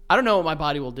 I don't know what my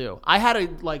body will do. I had a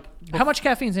like. How much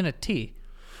caffeine's in a tea?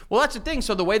 Well, that's the thing.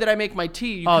 So the way that I make my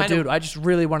tea, you Oh, kind dude, I just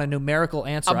really want a numerical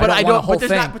answer. but I don't want a whole But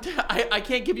there's thing. not. But I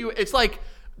can't give you. It's like,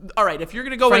 all right, if you're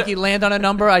gonna go Frankie, with land on a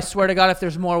number. I swear to God, if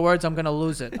there's more words, I'm gonna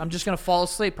lose it. I'm just gonna fall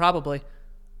asleep, probably.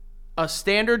 a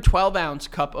standard 12-ounce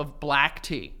cup of black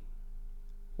tea,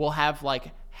 will have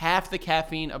like half the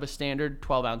caffeine of a standard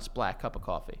 12-ounce black cup of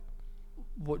coffee.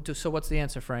 So what's the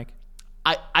answer, Frank?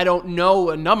 I don't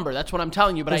know a number. That's what I'm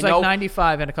telling you. But There's I know like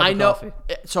 95 in a cup I of know. coffee.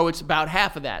 So it's about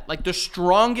half of that. Like the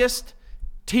strongest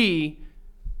tea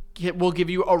will give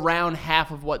you around half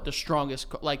of what the strongest,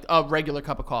 like a regular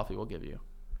cup of coffee will give you.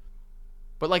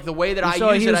 But like the way that I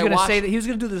So use he it, was I gonna wash. say that he was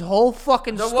gonna do this whole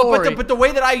fucking Well, story. but the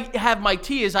way that I have my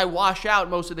tea is I wash out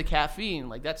most of the caffeine.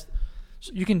 Like that's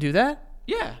You can do that?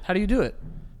 yeah. How do you do it?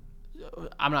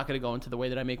 I'm not gonna go into the way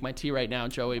that I make my tea right now,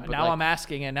 Joey. But Now like, I'm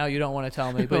asking, and now you don't want to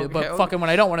tell me. But, Okay, but okay. fucking when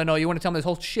I don't want to know, you want to tell me this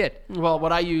whole shit. Well,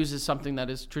 what I use is something that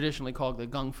is traditionally called the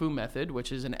Gung Fu method,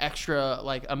 which is an extra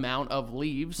like amount of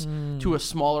leaves to a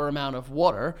smaller amount of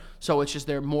water. So it's just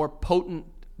they're more potent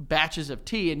batches of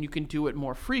tea, and you can do it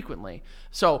more frequently.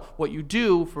 So what you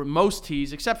do for most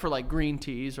teas, except for like green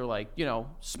teas or like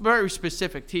very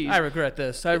specific teas, I regret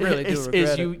this. I really do is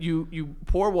regret it. you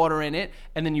pour water in it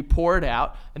and then you pour it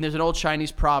out. And there's an old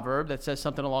Chinese proverb that says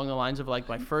something along the lines of like,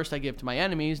 my first I give to my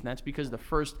enemies, and that's because the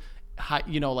first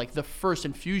the first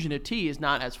infusion of tea is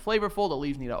not as flavorful. The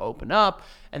leaves need to open up,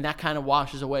 and that kind of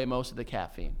washes away most of the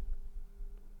caffeine.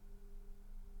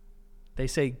 They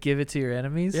say give it to your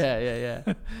enemies. Yeah.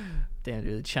 Damn,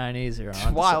 dude, the Chinese are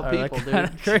on. Wild are like people, kinda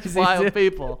dude. Crazy, Wild dude.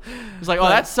 people. It's like, oh,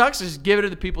 that sucks. Just give it to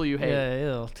the people you hate.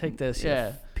 Yeah, take this.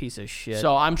 Yeah. You piece of shit.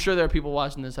 So I'm sure there are people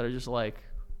watching this that are just like,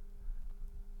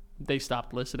 they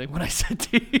stopped listening when I said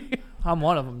tea. I'm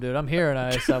one of them, dude. I'm hearing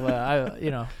stuff.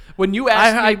 When you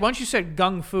asked me, once you said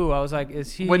gung fu, I was like,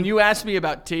 is he? when you asked me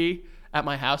about tea at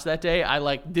my house that day, I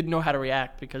like didn't know how to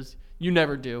react because you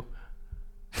never do.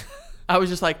 I was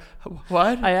just like,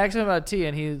 what? I asked him about tea,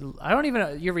 and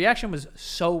your reaction was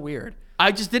so weird.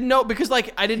 I just didn't know because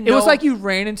like I didn't It know. was like you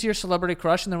ran into your celebrity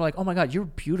crush, and they're like, oh my God, you're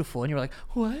beautiful. And you were like,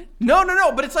 what? No.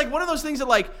 But it's like one of those things that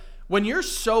like when you're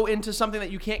so into something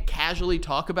that you can't casually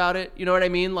talk about it. You know what I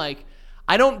mean? Like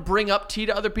I don't bring up tea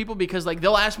to other people because like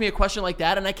they'll ask me a question like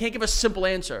that, and I can't give a simple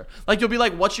answer. Like you'll be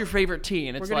like, what's your favorite tea?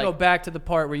 And it's We're going to go back to the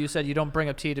part where you said you don't bring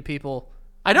up tea to people.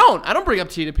 I don't bring up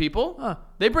tea to people. Huh.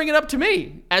 They bring it up to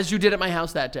me, as you did at my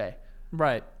house that day.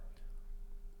 Right.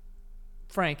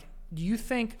 Frank, do you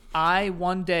think I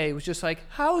one day was just like,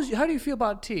 how do you feel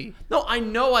about tea? No, I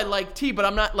know I like tea, but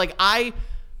I'm not like I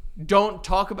don't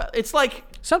talk about. It's like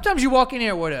Sometimes you walk in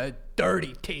here with a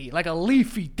dirty tea, like a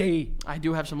leafy tea. I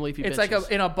do have some leafy. It's bitches.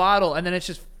 like in a bottle, and then it's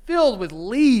just filled with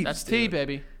leaves. That's tea, dude.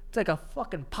 baby. It's like a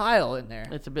fucking pile in there.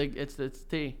 It's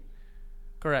tea.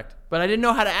 Correct. But I didn't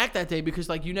know how to act that day because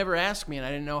like you never asked me, and I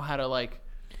didn't know how to like.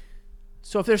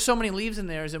 So if there's so many leaves in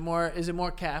there, is it more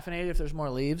caffeinated if there's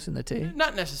more leaves in the tea?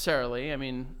 Not necessarily. I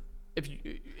mean,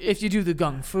 If you do the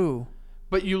gung fu.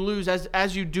 but you lose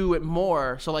as you do it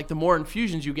more. So like the more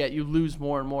infusions you get, you lose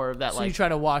more and more of that. So like you try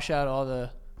to wash out all the.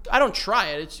 I don't try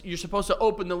it. You're supposed to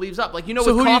open the leaves up, like you know.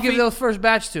 So with who coffee, do you give the first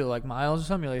batch to? Like Miles or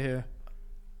something? You're like, here.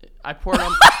 I pour it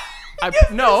on.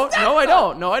 No, I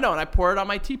don't. No, I don't. I pour it on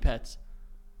my tea pets.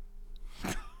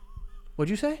 What'd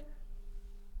you say?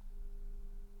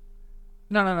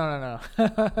 No.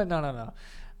 No.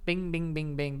 Bing, bing,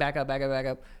 bing, bing. Back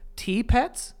up. Tea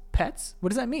pets? Pets? What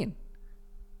does that mean?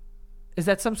 Is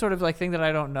that some sort of like thing that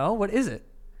I don't know? What is it?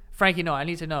 Frankie, no, I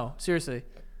need to know. Seriously.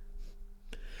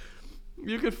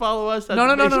 You could follow us. At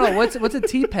No. What's a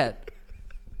tea pet?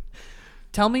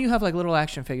 Tell me you have like little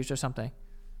action figures or something.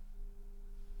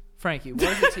 Frankie, what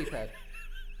is a tea pet?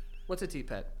 What's a tea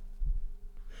pet?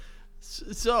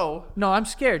 So No, I'm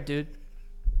scared, dude.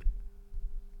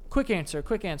 Quick answer.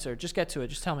 Just get to it.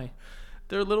 Just tell me.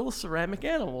 they're little ceramic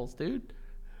animals, dude.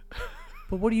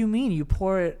 But what do you mean? You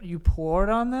pour it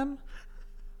on them?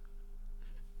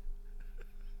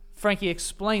 Frankie,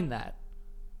 explain that.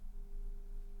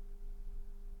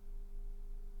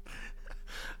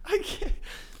 I can't.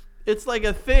 It's like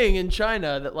a thing in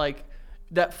China that like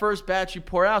that first batch you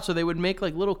pour out, so they would make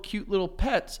like little cute little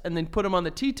pets and then put them on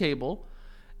the tea table,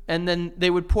 and then they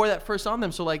would pour that first on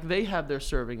them, so like they have their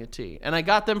serving of tea. And I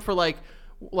got them for like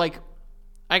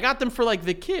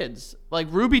the kids. Like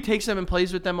Ruby takes them and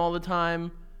plays with them all the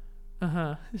time.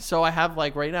 So I have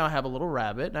like right now I have a little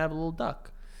rabbit and I have a little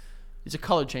duck. It's a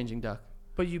color changing duck.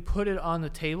 But you put it on the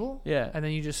table? Yeah. And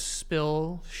then you just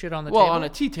spill shit on the Well, table? on a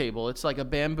tea table. It's like a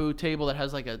bamboo table that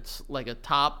has like a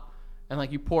top, and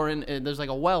like you pour in, and there's like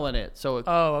a well in it. So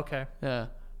Oh, okay. yeah.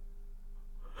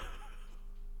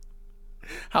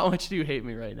 How much do you hate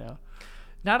me right now?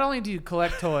 Not only do you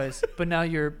collect toys, but now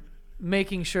you're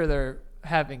making sure they're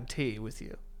having tea with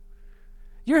you.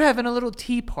 You're having a little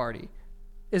tea party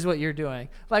is what you're doing.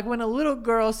 Like when a little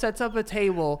girl sets up a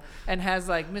table and has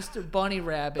like Mr. Bunny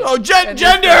Rabbit. Oh, and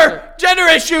gender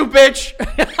issue, bitch.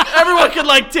 Everyone can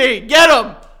like tea. Get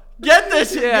him. Get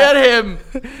this. Yeah. Get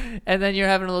him. And then you're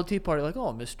having a little tea party like,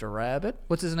 oh, Mr. Rabbit.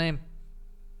 What's his name?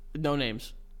 No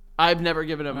names. I've never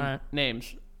given him All right.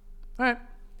 names. All right.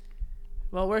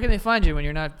 Well, where can they find you when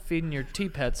you're not feeding your tea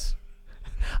pets?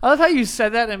 I love how you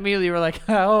said that and immediately you were like,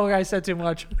 oh, I said too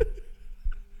much.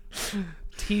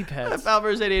 Tea pets.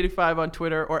 Alvarez885 on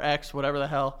Twitter or X, whatever the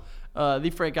hell.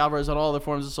 The Frank Alvarez on all the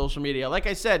forms of social media. Like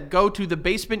I said, go to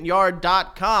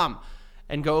thebasementyard.com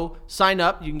and go sign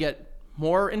up. You can get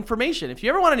more information. If you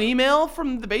ever want an email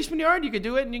from the Basement Yard, you could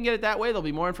do it and you can get it that way. There'll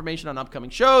be more information on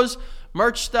upcoming shows,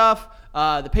 merch stuff.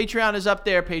 The Patreon is up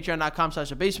there,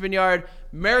 patreon.com/thebasementyard.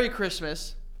 Merry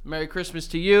Christmas. Merry Christmas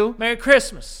to you. Merry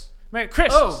Christmas. Merry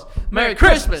Christmas. Oh, Merry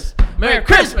Christmas. Merry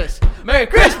Christmas. Merry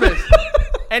Christmas.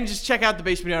 And just check out the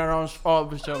Basement Yard on all of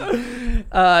the show.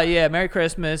 Yeah, Merry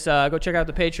Christmas. Go check out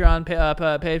the Patreon.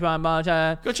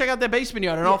 Patreon. Go check out the Basement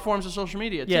Yard on all forms of social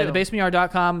media, too. Yeah,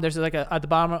 thebasementyard.com. There's like at the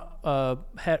bottom,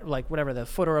 like whatever, the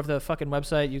footer of the fucking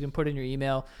website. You can put in your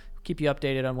email. Keep you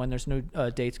updated on when there's new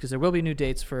dates, because there will be new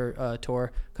dates for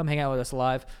tour. Come hang out with us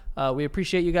live. We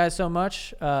appreciate you guys so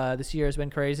much. This year has been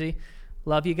crazy.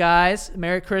 Love you guys.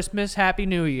 Merry Christmas. Happy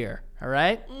New Year. All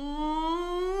right?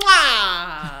 Mwah!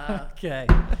 Okay.